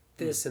because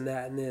this and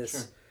that and this.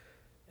 Sure.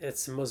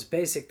 It's the most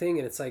basic thing,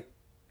 and it's like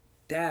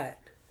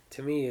that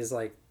to me is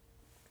like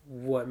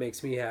what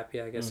makes me happy,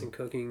 I guess, in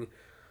cooking.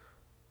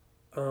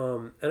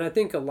 And I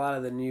think a lot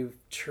of the new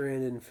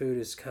trend in food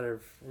is kind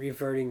of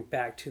reverting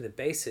back to the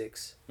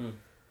basics.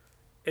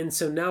 And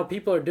so now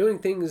people are doing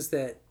things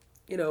that,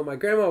 my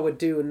grandma would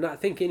do and not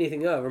think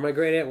anything of, or my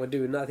great aunt would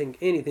do and not think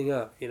anything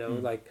of,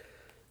 like,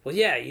 well,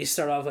 yeah, you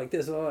start off like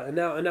this, and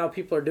now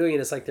people are doing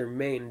it as like their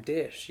main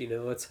dish.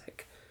 It's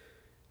like,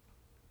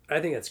 I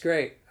think that's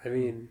great. I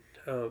mean,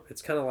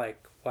 it's kind of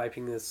like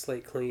wiping the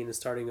slate clean and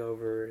starting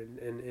over,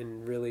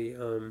 and really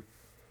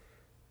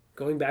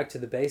going back to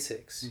the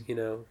basics.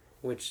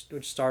 Which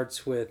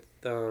starts with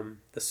the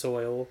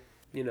soil.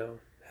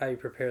 How you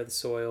prepare the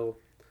soil,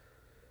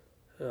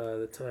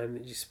 the time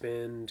that you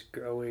spend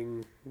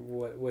growing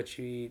what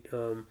you eat.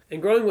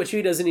 And growing what you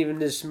eat doesn't even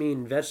just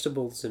mean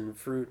vegetables and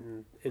fruit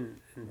and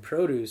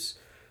produce.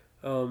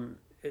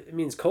 It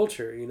means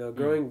culture,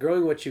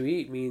 growing what you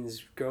eat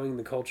means growing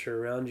the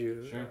culture around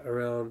you,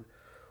 around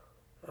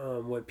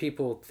what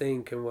people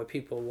think and what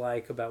people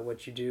like about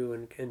what you do,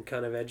 and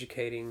kind of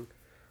educating.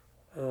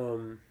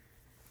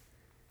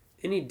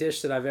 Any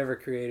dish that I've ever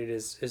created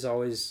is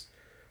always,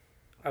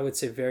 I would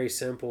say, very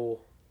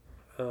simple.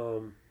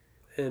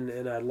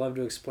 And I'd love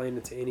to explain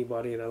it to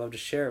anybody, and I love to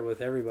share it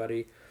with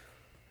everybody.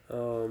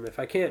 If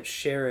I can't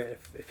share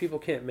it, if people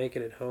can't make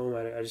it at home,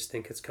 I just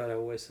think it's kind of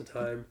a waste of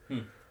time.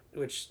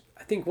 Which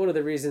I think one of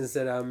the reasons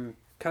that I'm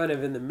kind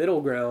of in the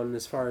middle ground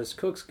as far as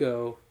cooks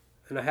go,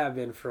 and I have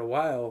been for a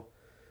while,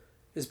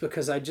 is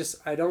because I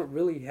don't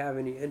really have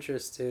any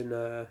interest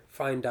in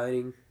fine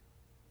dining.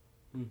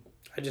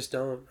 I just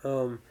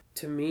don't.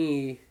 To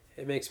me,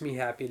 it makes me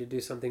happy to do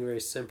something very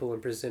simple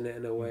and present it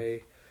in a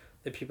way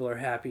that people are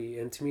happy,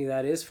 and to me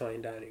that is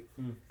fine dining.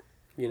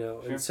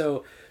 Sure. And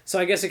so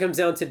I guess it comes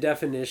down to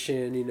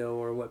definition,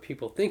 or what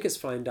people think is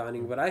fine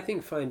dining, but I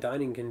think fine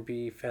dining can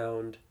be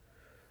found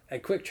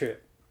at Quick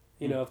Trip.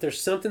 If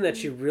there's something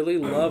that you really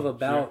love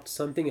about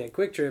something at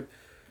Quick Trip,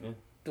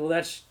 well,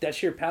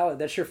 that's your palate,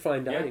 that's your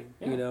fine dining,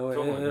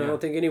 totally, and I don't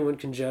think anyone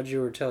can judge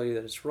you or tell you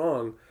that it's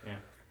wrong.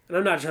 And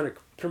I'm not trying to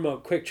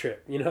promote Quick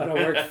Trip. I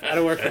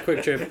don't work for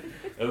Quick Trip.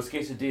 Those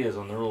quesadillas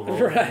on the roll.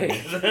 Right.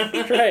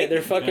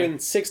 They're fucking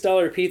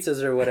 $6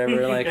 pizzas or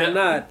whatever. Like, I'm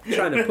not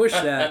trying to push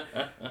that.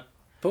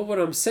 But what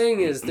I'm saying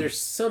is there's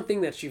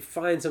something that you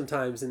find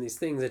sometimes in these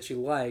things that you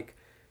like,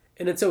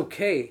 and it's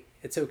okay.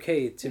 It's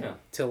okay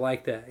to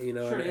like that,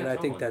 and I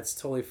think that's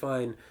totally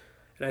fine.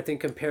 And I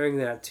think comparing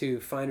that to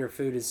finer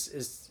food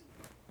is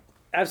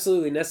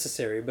absolutely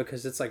necessary,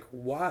 because it's like,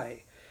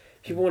 why?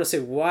 People want to say,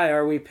 why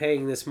are we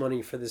paying this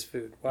money for this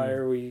food? Why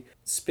are we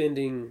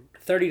spending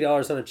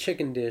 $30 on a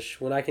chicken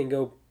dish when I can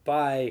go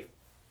buy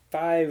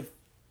 5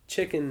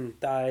 chicken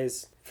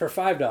thighs for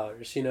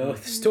 $5,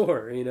 at the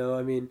store,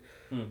 I mean,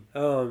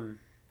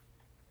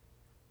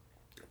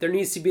 there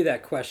needs to be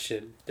that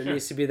question. There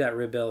needs to be that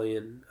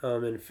rebellion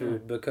in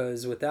food,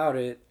 because without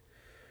it,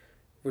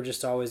 we're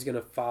just always going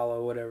to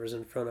follow whatever's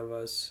in front of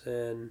us.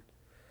 And,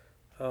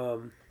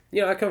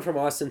 I come from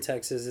Austin,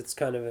 Texas. It's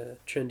kind of a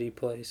trendy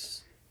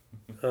place.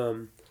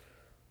 I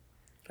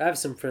have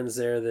some friends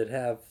there that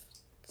have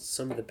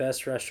some of the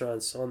best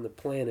restaurants on the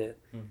planet,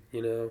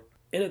 and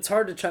it's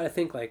hard to try to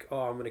think like,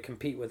 oh, I'm going to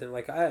compete with it.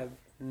 Like, I have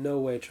no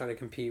way trying to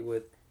compete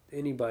with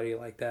anybody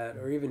like that,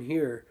 or even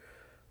here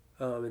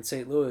in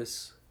St.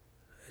 Louis.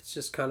 It's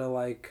just kind of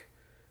like,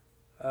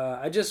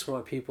 I just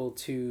want people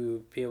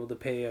to be able to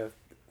pay a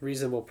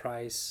reasonable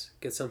price,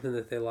 get something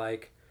that they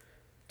like,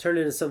 turn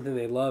it into something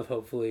they love,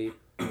 hopefully,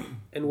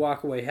 and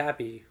walk away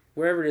happy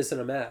wherever it is that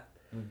I'm at.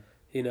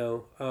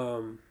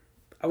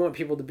 I want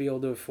people to be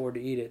able to afford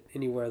to eat it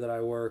anywhere that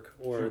I work,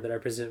 or that I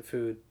present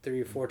food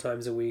 3 or 4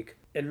 times a week,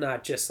 and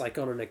not just like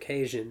on an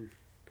occasion.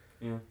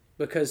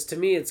 Because to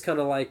me, it's kind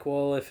of like,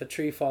 well, if a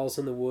tree falls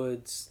in the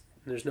woods,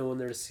 there's no one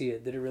there to see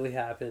it. Did it really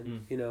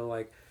happen?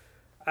 Like,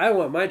 I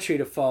want my tree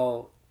to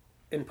fall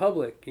in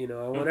public. I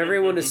want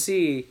everyone to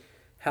see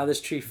how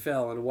this tree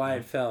fell and why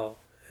it fell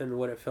and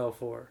what it fell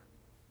for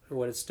and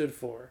what it stood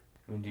for.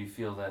 I mean, do you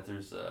feel that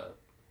there's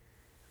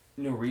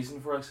no reason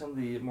for like some of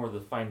the more of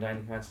the fine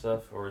dining kind of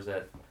stuff, or is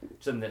that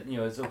something that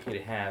it's okay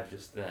to have?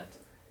 Just that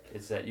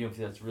it's that you don't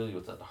feel that's really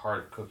what's at the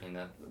heart of cooking.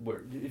 That where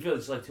do you feel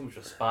it's like too much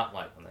of a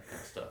spotlight on that kind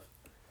of stuff?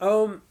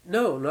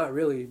 No, not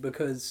really,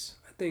 because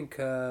I think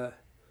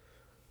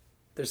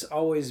there's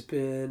always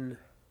been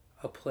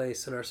a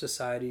place in our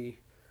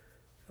society.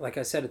 Like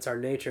I said, it's our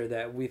nature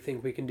that we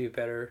think we can do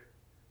better,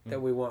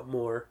 that we want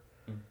more.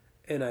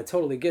 And I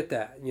totally get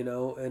that,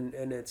 and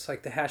it's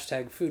like the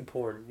hashtag food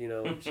porn,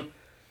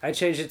 I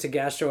changed it to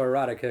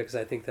gastroerotica because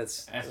I think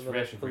that's a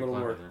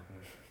little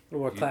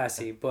more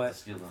classy.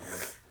 But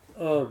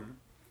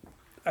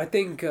I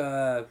think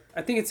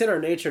it's in our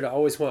nature to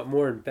always want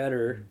more and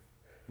better.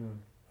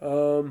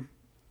 So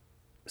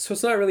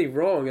it's not really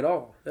wrong at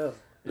all. No.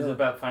 Is it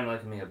about finding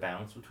like a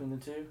balance between the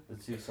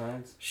two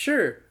sides?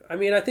 Sure. I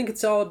mean, I think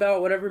it's all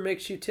about whatever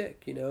makes you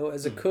tick.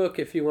 As a cook,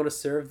 if you want to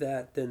serve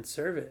that, then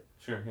serve it.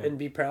 Sure. Yeah. And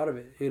be proud of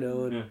it.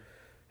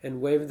 And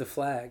wave the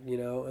flag.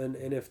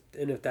 And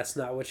if that's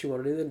not what you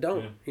want to do, then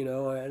don't.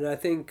 And I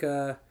think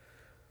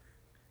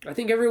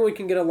everyone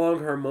can get along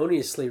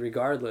harmoniously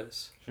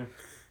regardless. Sure.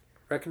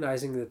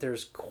 Recognizing that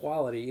there's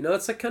quality.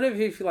 It's like kind of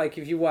if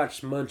you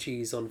watch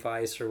Munchies on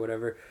Vice or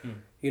whatever.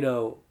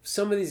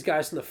 Some of these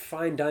guys in the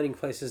fine dining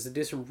places that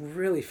do some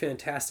really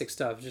fantastic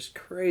stuff, just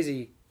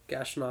crazy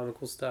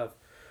gastronomical stuff,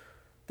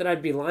 that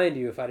I'd be lying to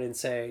you if I didn't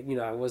say,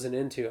 I wasn't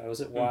into, I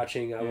wasn't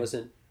watching, I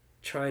wasn't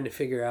trying to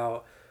figure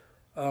out.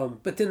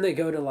 But then they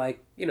go to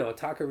like, a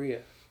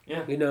taqueria,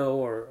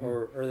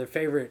 or their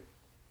favorite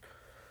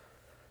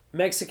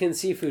Mexican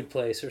seafood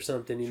place or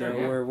something,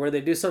 where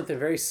they do something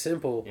very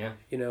simple,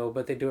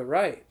 but they do it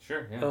right.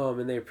 Sure, yeah.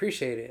 And they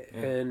appreciate it.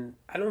 Yeah. And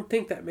I don't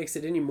think that makes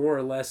it any more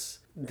or less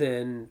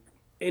than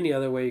any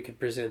other way you could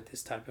present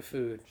this type of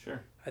food.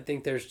 Sure. I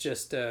think there's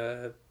just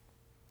I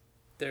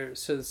don't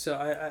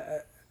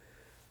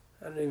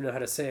even know how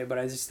to say it, but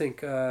I just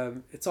think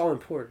it's all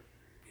important.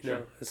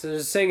 So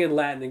there's a saying in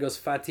Latin, it goes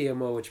 "Fati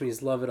amo," which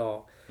means love it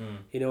all.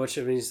 Which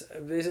means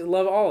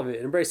love all of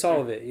it, embrace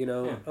all of it.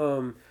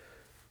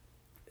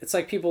 It's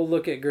like people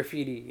look at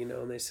graffiti,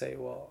 and they say,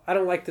 well, I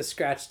don't like the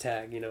scratch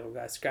tag,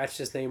 I scratched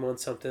his name on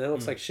something, that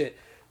looks like shit.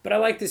 But I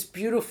like this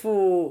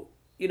beautiful,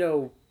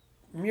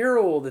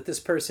 mural that this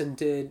person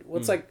did. Well,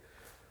 it's like,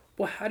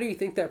 well, how do you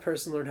think that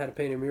person learned how to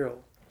paint a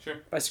mural? Sure.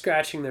 By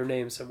scratching their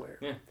name somewhere.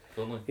 Yeah,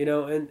 totally.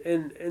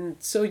 And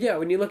so, yeah,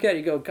 when you look at it,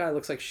 you go, God, it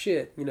looks like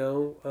shit,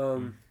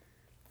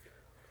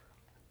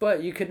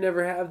 But you could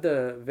never have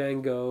the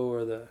Van Gogh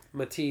or the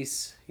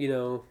Matisse,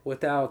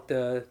 without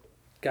the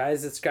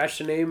guys that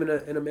scratched a name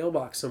in a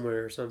mailbox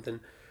somewhere or something.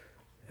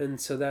 And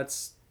so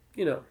that's,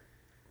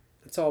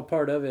 it's all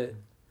part of it.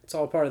 It's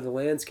all part of the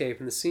landscape,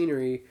 and the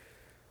scenery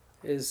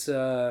is,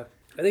 I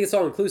think it's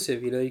all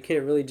inclusive, you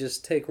can't really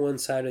just take one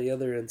side or the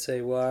other and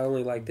say, well, I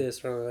only like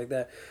this or I only like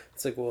that.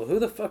 It's like, well, who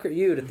the fuck are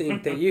you to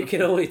think that you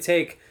can only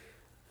take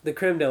the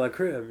creme de la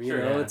creme, Sure,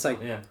 yeah. It's like,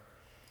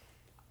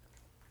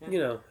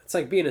 it's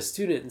like being a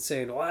student and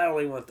saying, well, I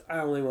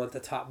only want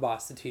the top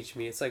boss to teach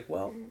me. It's like,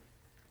 well,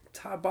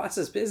 top boss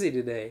is busy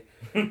today.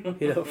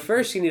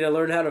 First you need to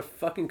learn how to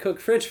fucking cook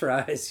French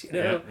fries,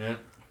 Yeah.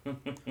 I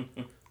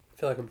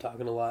feel like I'm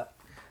talking a lot.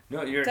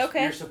 No, you're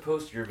okay. You're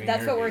supposed to. You're being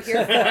That's what we're interviewed.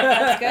 here for.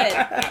 That's good.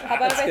 How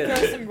about if I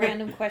throw some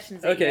random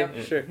questions at you?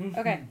 Okay, sure.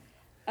 Okay.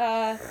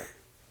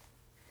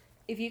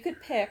 If you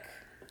could pick,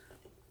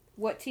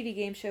 what TV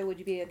game show would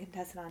you be a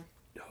contestant on?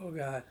 Oh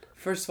God.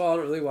 First of all, I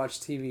don't really watch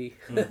TV.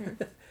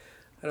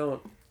 I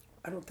don't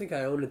think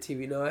I own a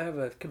TV. No, I have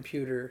a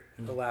computer,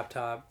 a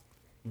laptop.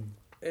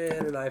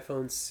 and an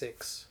iPhone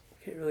 6.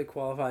 Can't really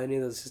qualify any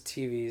of those as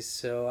TVs,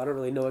 so I don't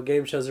really know what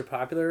game shows are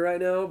popular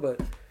right now, but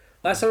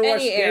last time I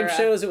watched Any game era.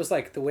 shows, it was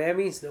like the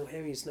whammies, no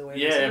whammies, no whammies.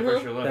 Yeah, Mhm. for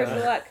sure. Push your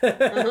luck.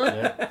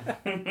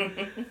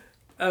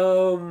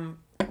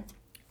 Uh-huh.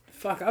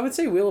 Fuck, I would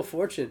say Wheel of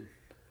Fortune.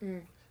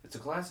 It's a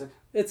classic.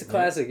 It's a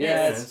classic,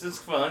 yeah. It's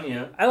just fun,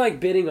 yeah. I like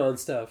bidding on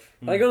stuff.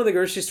 I like going to the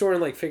grocery store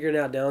and like figuring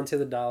out down to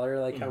the dollar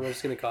like how much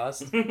it's gonna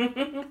cost.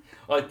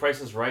 Like Price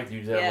is Right,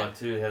 you did that Yeah. a lot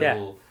too. It had Yeah. a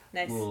little,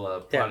 Nice.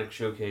 product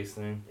showcase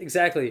thing.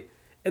 Exactly.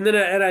 And then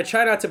I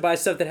try not to buy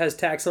stuff that has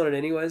tax on it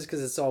anyways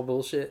because it's all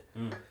bullshit.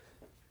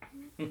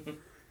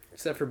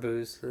 Except for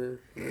booze. You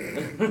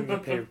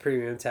pay a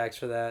premium tax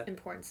for that.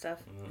 Important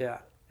stuff. Yeah.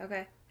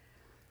 Okay.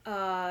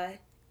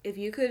 If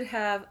you could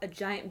have a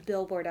giant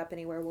billboard up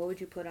anywhere, what would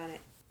you put on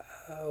it?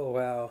 Oh,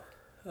 wow.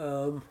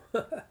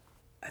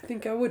 I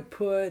think I would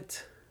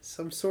put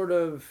some sort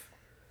of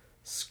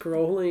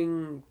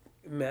scrolling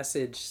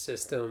message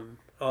system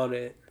on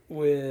it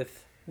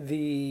with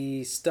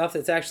the stuff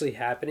that's actually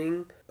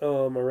happening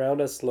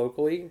around us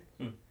locally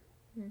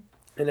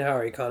and how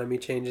our economy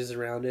changes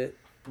around it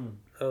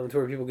to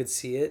where people could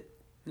see it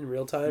in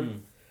real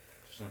time.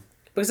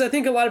 Because I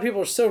think a lot of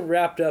people are so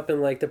wrapped up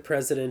in like the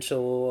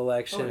presidential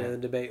election and the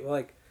debate.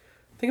 Like,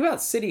 think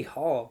about City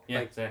Hall. Yeah,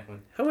 Like, exactly.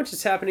 how much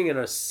is happening at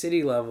a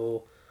city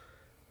level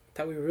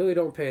that we really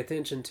don't pay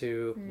attention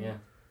to? Yeah.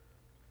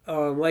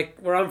 Like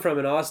where I'm from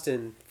in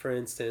Austin, for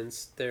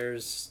instance,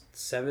 there's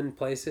 7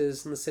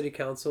 places in the city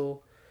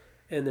council,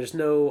 and there's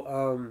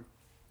no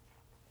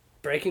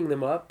breaking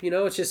them up. You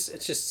know, it's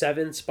just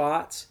 7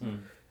 spots,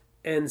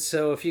 and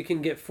so if you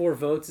can get 4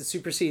 votes, it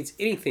supersedes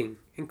anything,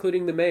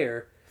 including the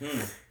mayor.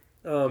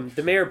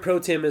 The mayor pro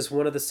tem is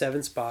one of the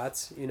 7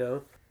 spots. You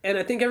know, and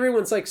I think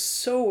everyone's like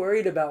so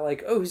worried about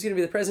like, oh, who's gonna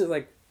be the president?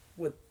 Like,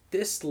 with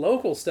this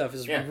local stuff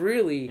is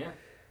really. Yeah.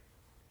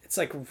 It's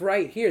like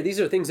right here.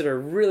 These are things that are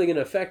really going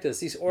to affect us.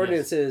 These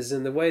ordinances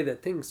and the way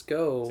that things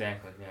go,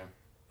 Exactly.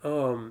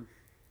 Yeah.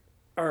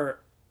 are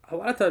a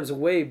lot of times a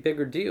way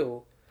bigger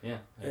deal. Yeah.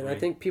 And I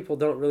think people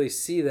don't really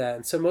see that.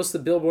 And so most of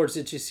the billboards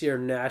that you see are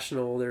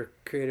national. They're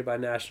created by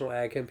national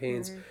ad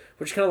campaigns,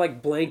 which kind of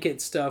like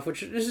blanket stuff,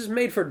 which is just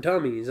made for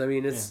dummies. I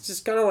mean, it's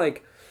just kind of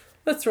like,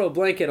 let's throw a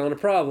blanket on a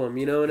problem,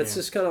 you know. And it's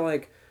just kind of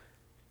like,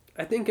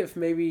 I think if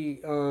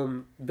maybe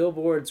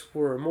billboards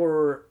were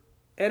more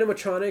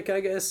animatronic, I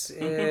guess,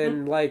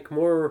 and like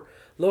more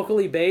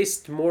locally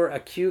based, more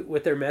acute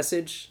with their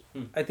message,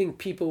 I think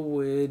people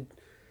would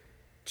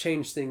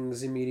change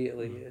things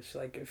immediately. It's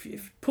like if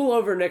you pull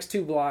over next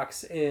 2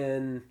 blocks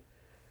and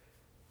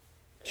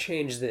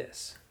change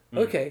this.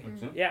 Okay,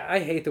 yeah, I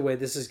hate the way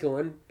this is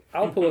going.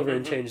 I'll pull over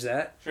and change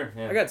that. Sure,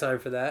 yeah. I got time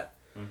for that.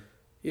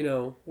 You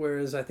know,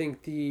 whereas I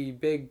think the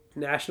big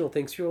national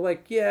things, people are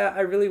like, yeah,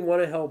 I really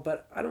want to help,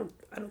 but I don't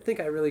think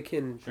I really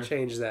can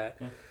change that.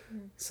 Yeah.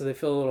 So they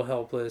feel a little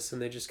helpless,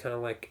 and they just kind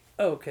of like,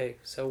 oh, okay,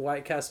 so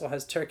White Castle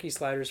has turkey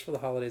sliders for the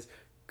holidays.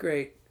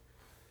 Great.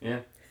 Yeah.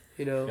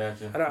 You know,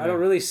 Gotcha. I don't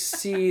really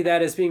see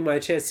that as being my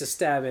chance to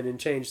stab in and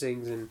change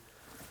things and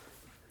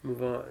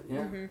move on.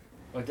 Yeah.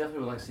 I definitely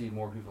would like to see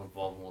more people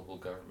involved in local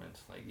government,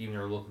 like even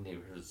our local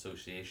neighborhood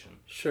association.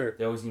 Sure.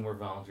 They always need more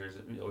volunteers.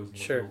 They always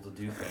need more people to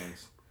do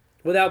things.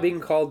 Without being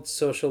called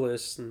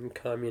socialists and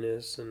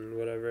communists and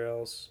whatever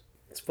else.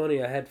 It's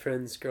funny, I had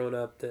friends growing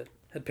up that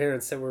had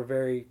parents that were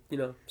very, you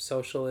know,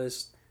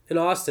 socialist. In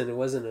Austin, it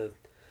wasn't a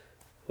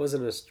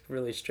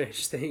really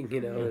strange thing,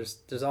 you know.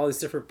 There's all these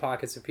different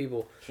pockets of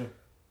people. Sure.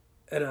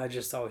 And I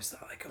just always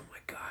thought, like, oh my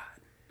God.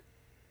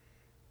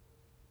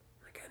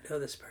 Like, I know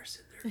this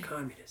person. They're a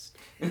communist.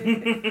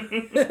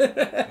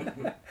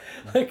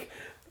 Like,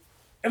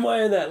 am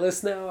I on that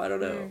list now? I don't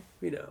know.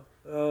 You know.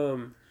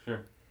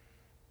 Sure.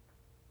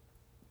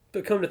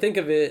 But come to think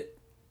of it,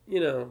 you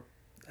know,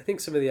 I think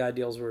some of the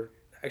ideals were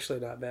actually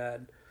not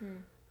bad.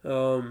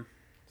 Some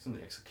of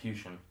the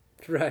execution.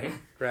 Right.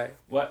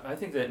 Well, I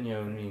think that, you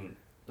know, I mean,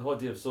 the whole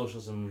idea of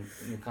socialism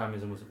and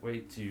communism was a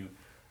way to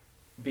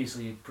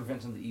basically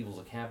prevent some of the evils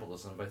of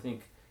capitalism. But I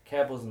think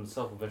capitalism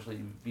itself will eventually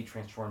be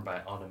transformed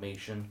by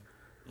automation,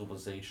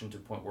 globalization, to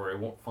the point where it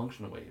won't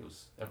function the way it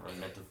was ever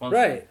meant to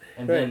function. Right.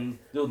 And then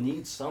they'll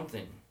need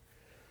something.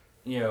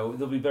 You know,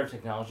 there'll be better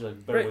technology,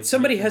 like better ways.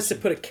 Somebody has to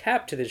put a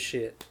cap to this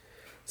shit.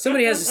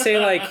 Somebody has to say,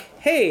 like,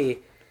 hey,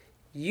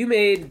 you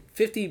made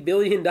 $50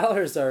 billion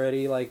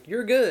already. Like,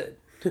 you're good.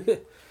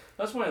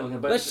 That's why I look at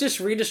it. Let's just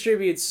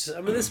redistribute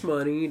some of this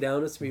money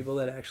down to some people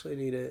that actually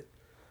need it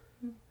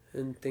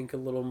and think a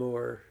little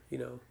more, you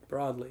know,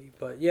 broadly.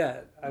 But, yeah,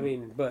 I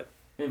mean, but...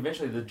 And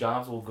eventually the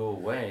jobs will go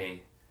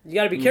away. You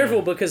got to be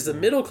careful because the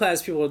middle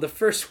class people are the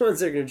first ones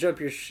that are going to jump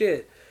your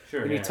shit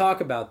when you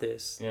talk about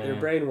this. They're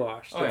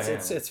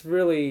brainwashed. It's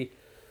really...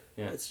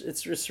 Yeah.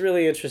 It's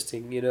really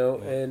interesting, you know,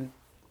 and...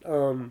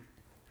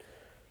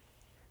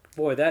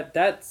 boy,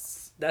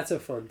 that's a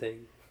fun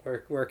thing.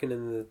 Working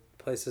in the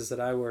places that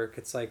I work,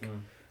 it's like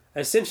I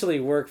essentially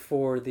work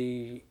for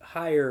the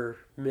higher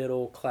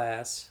middle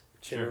class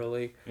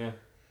generally. Sure.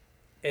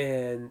 Yeah.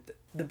 And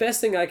the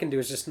best thing I can do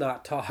is just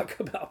not talk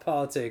about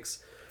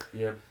politics.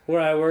 Yep. Where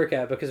I work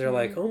at, because they're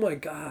like, oh my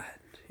God,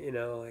 You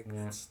know, like,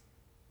 Yeah. it's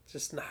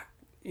just not,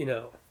 you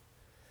know,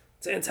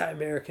 it's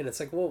anti-American. It's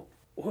like, well,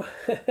 what?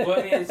 Well,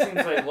 I mean, it seems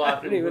like a lot of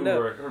I don't people even who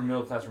know. are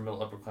middle class or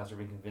middle upper class are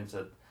being convinced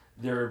that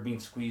they're being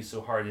squeezed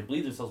so hard. They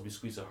believe themselves to be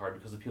squeezed so hard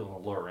because of people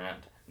on the lower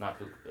end, not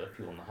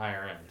people on the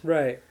higher end.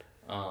 Right.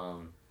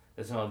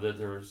 It's not that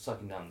they're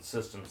sucking down the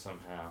system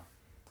somehow.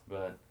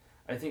 But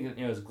I think that,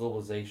 you know, as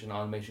globalization,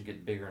 automation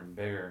get bigger and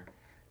bigger,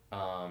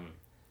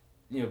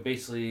 you know,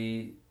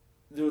 basically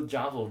the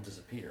jobs will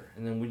disappear.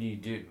 And then what do you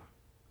do?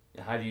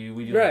 How do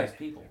we deal with these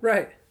people?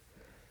 Right.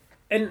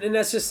 And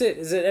that's just it,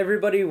 is that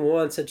everybody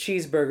wants a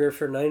cheeseburger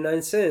for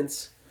 99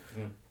 cents,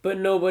 but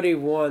nobody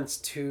wants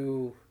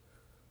to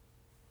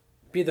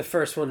be the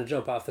first one to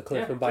jump off the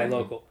cliff and buy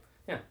local.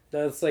 Yeah.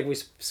 That's like we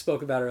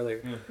spoke about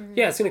earlier. Yeah.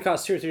 Yeah, it's going to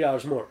cost $2 or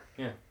 $3 more.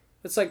 Yeah.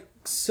 It's like,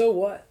 so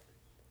what?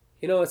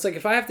 You know, it's like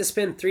if I have to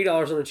spend $3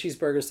 on a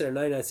cheeseburger instead of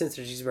 99 cents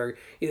on a cheeseburger,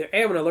 either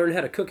A, I'm going to learn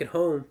how to cook at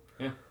home,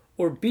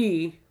 or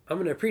B, I'm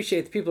going to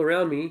appreciate the people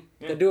around me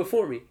that do it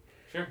for me.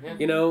 Sure, yeah.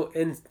 You know,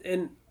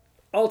 and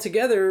all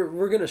together,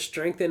 we're going to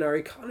strengthen our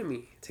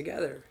economy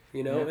together,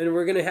 you know, and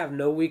we're going to have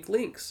no weak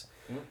links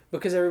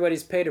because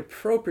everybody's paid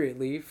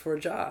appropriately for a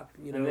job,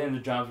 you know. And then the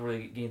jobs where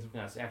they gain some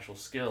kind of actual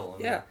skill.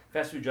 And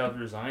fast food jobs are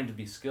designed to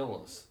be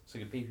skillless, so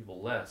you can pay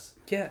people less.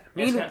 Yeah.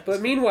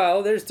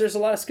 Meanwhile, there's a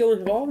lot of skill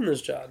involved in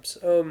those jobs.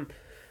 And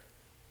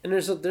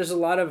there's a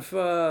lot of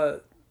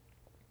workload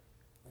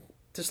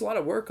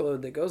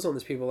that goes on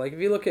these people. Like if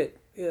you look at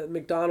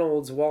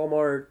McDonald's,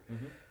 Walmart,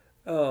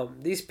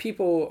 these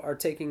people are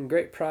taking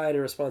great pride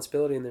and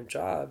responsibility in their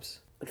jobs.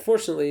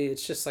 Unfortunately,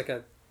 it's just like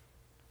a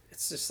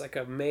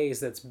maze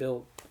that's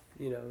built,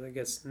 you know, that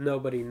gets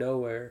nobody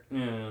nowhere.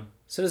 Yeah.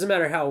 So it doesn't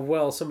matter how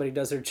well somebody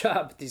does their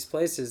job at these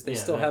places, they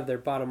still have their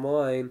bottom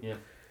line. Yeah.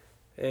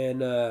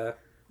 And,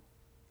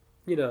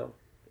 you know,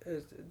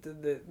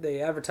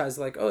 they advertise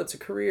like, oh, it's a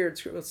career.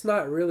 It's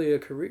not really a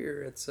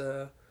career. It's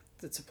a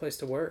place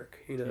to work,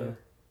 you know.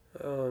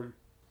 Yeah.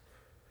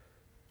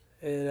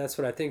 And that's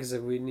what I think is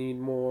that we need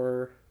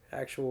more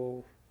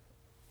actual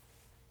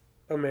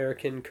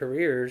American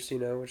careers, you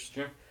know, which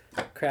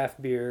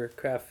craft beer,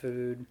 craft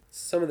food.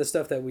 Some of the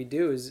stuff that we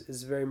do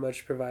is very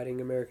much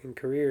providing American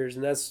careers,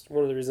 and that's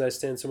one of the reasons I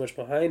stand so much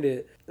behind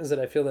it, is that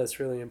I feel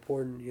that's really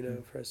important, you know,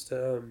 for us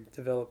to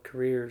develop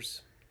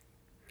careers.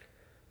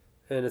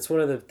 And it's one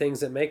of the things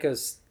that make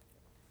us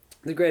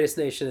the greatest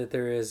nation that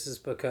there is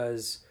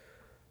because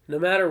no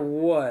matter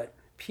what,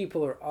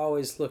 people are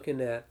always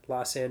looking at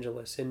Los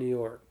Angeles and New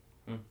York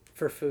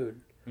for food,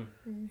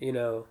 you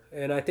know,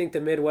 and I think the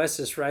Midwest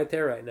is right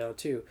there right now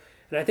too.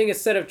 And I think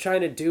instead of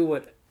trying to do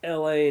what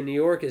LA and New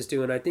York is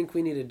doing, I think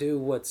we need to do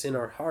what's in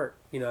our heart.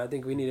 You know, I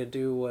think we need to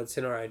do what's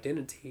in our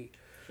identity.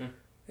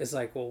 It's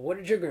like, well, what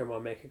did your grandma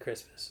make at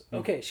Christmas?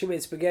 Okay, she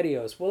made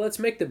SpaghettiOs. Well, let's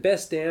make the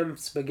best damn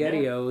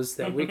SpaghettiOs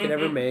that we could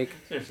ever make.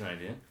 There's an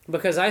idea.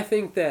 Because I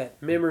think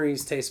that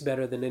memories taste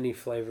better than any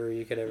flavor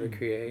you could ever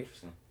create.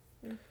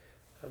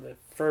 I'm a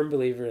firm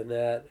believer in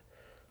that.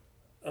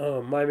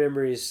 My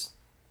memories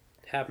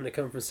happen to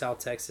come from South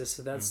Texas,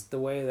 so that's the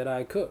way that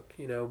I cook,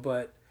 you know,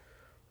 but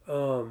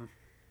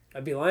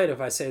I'd be lying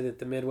if I say that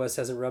the Midwest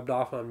hasn't rubbed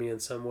off on me in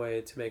some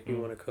way to make me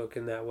want to cook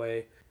in that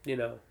way, you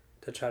know,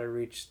 to try to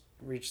reach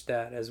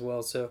that as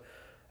well. So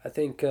I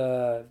think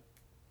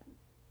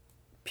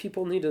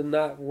people need to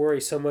not worry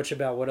so much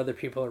about what other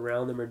people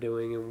around them are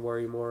doing and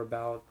worry more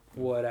about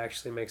what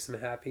actually makes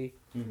them happy.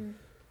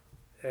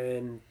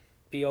 And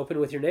be open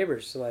with your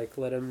neighbors. Like,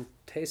 let them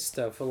taste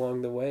stuff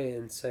along the way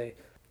and say,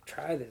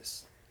 try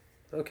this.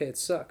 Okay, it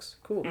sucks.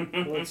 Cool.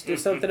 Let's do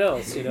something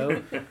else, you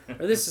know?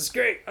 Or this is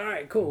great. All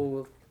right, cool.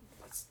 Well,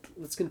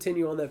 let's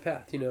continue on that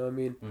path, you know? I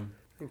mean,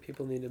 I think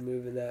people need to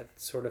move in that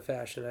sort of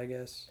fashion, I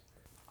guess.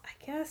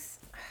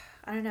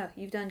 I don't know.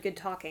 You've done good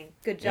talking.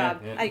 Good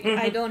job. Yeah.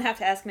 I don't have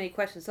to ask many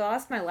questions. So I'll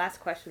ask my last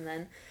question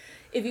then.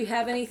 If you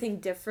have anything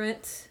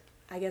different,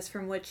 I guess,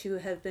 from what you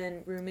have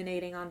been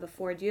ruminating on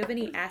before, do you have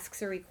any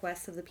asks or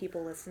requests of the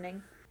people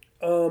listening?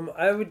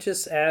 I would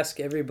just ask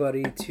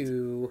everybody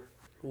to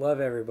love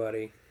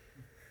everybody.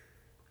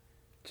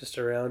 Just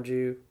around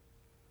you,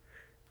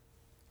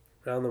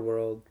 around the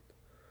world.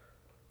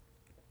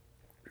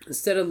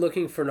 Instead of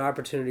looking for an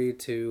opportunity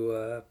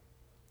to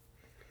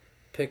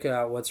pick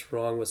out what's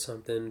wrong with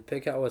something,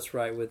 pick out what's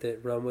right with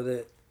it, run with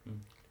it,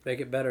 make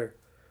it better,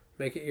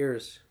 make it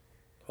yours.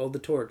 Hold the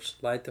torch,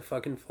 light the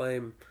fucking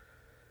flame,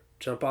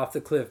 jump off the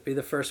cliff, be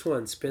the first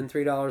one, spend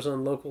 $3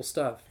 on local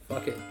stuff.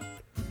 Fuck it.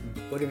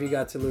 What have you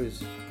got to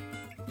lose?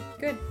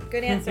 Good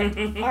answer.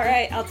 All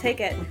right, I'll take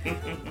it.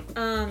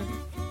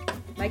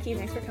 Mikey,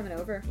 thanks for coming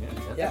over.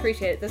 Yeah. I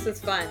appreciate it. This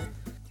was fun.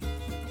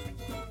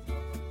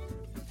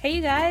 Hey,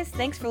 you guys.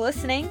 Thanks for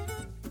listening.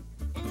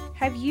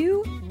 Have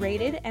you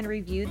rated and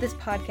reviewed this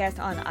podcast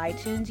on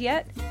iTunes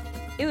yet?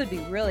 It would be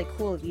really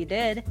cool if you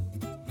did.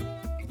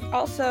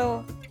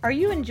 Also, are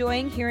you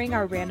enjoying hearing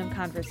our random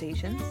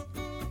conversations?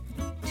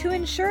 To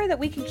ensure that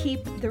we can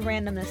keep the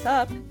randomness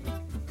up,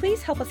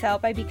 please help us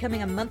out by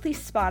becoming a monthly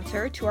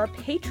sponsor to our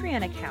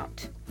Patreon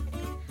account.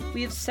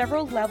 We have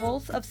several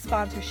levels of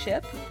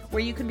sponsorship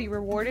where you can be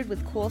rewarded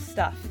with cool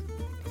stuff.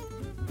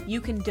 You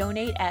can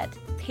donate at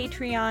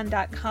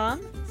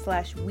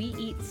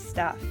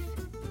patreon.com/weeatstuff.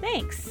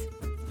 Thanks!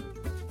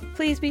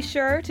 Please be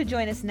sure to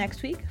join us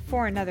next week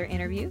for another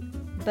interview.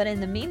 But in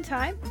the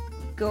meantime,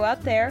 go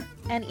out there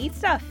and eat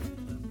stuff.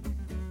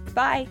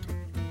 Bye!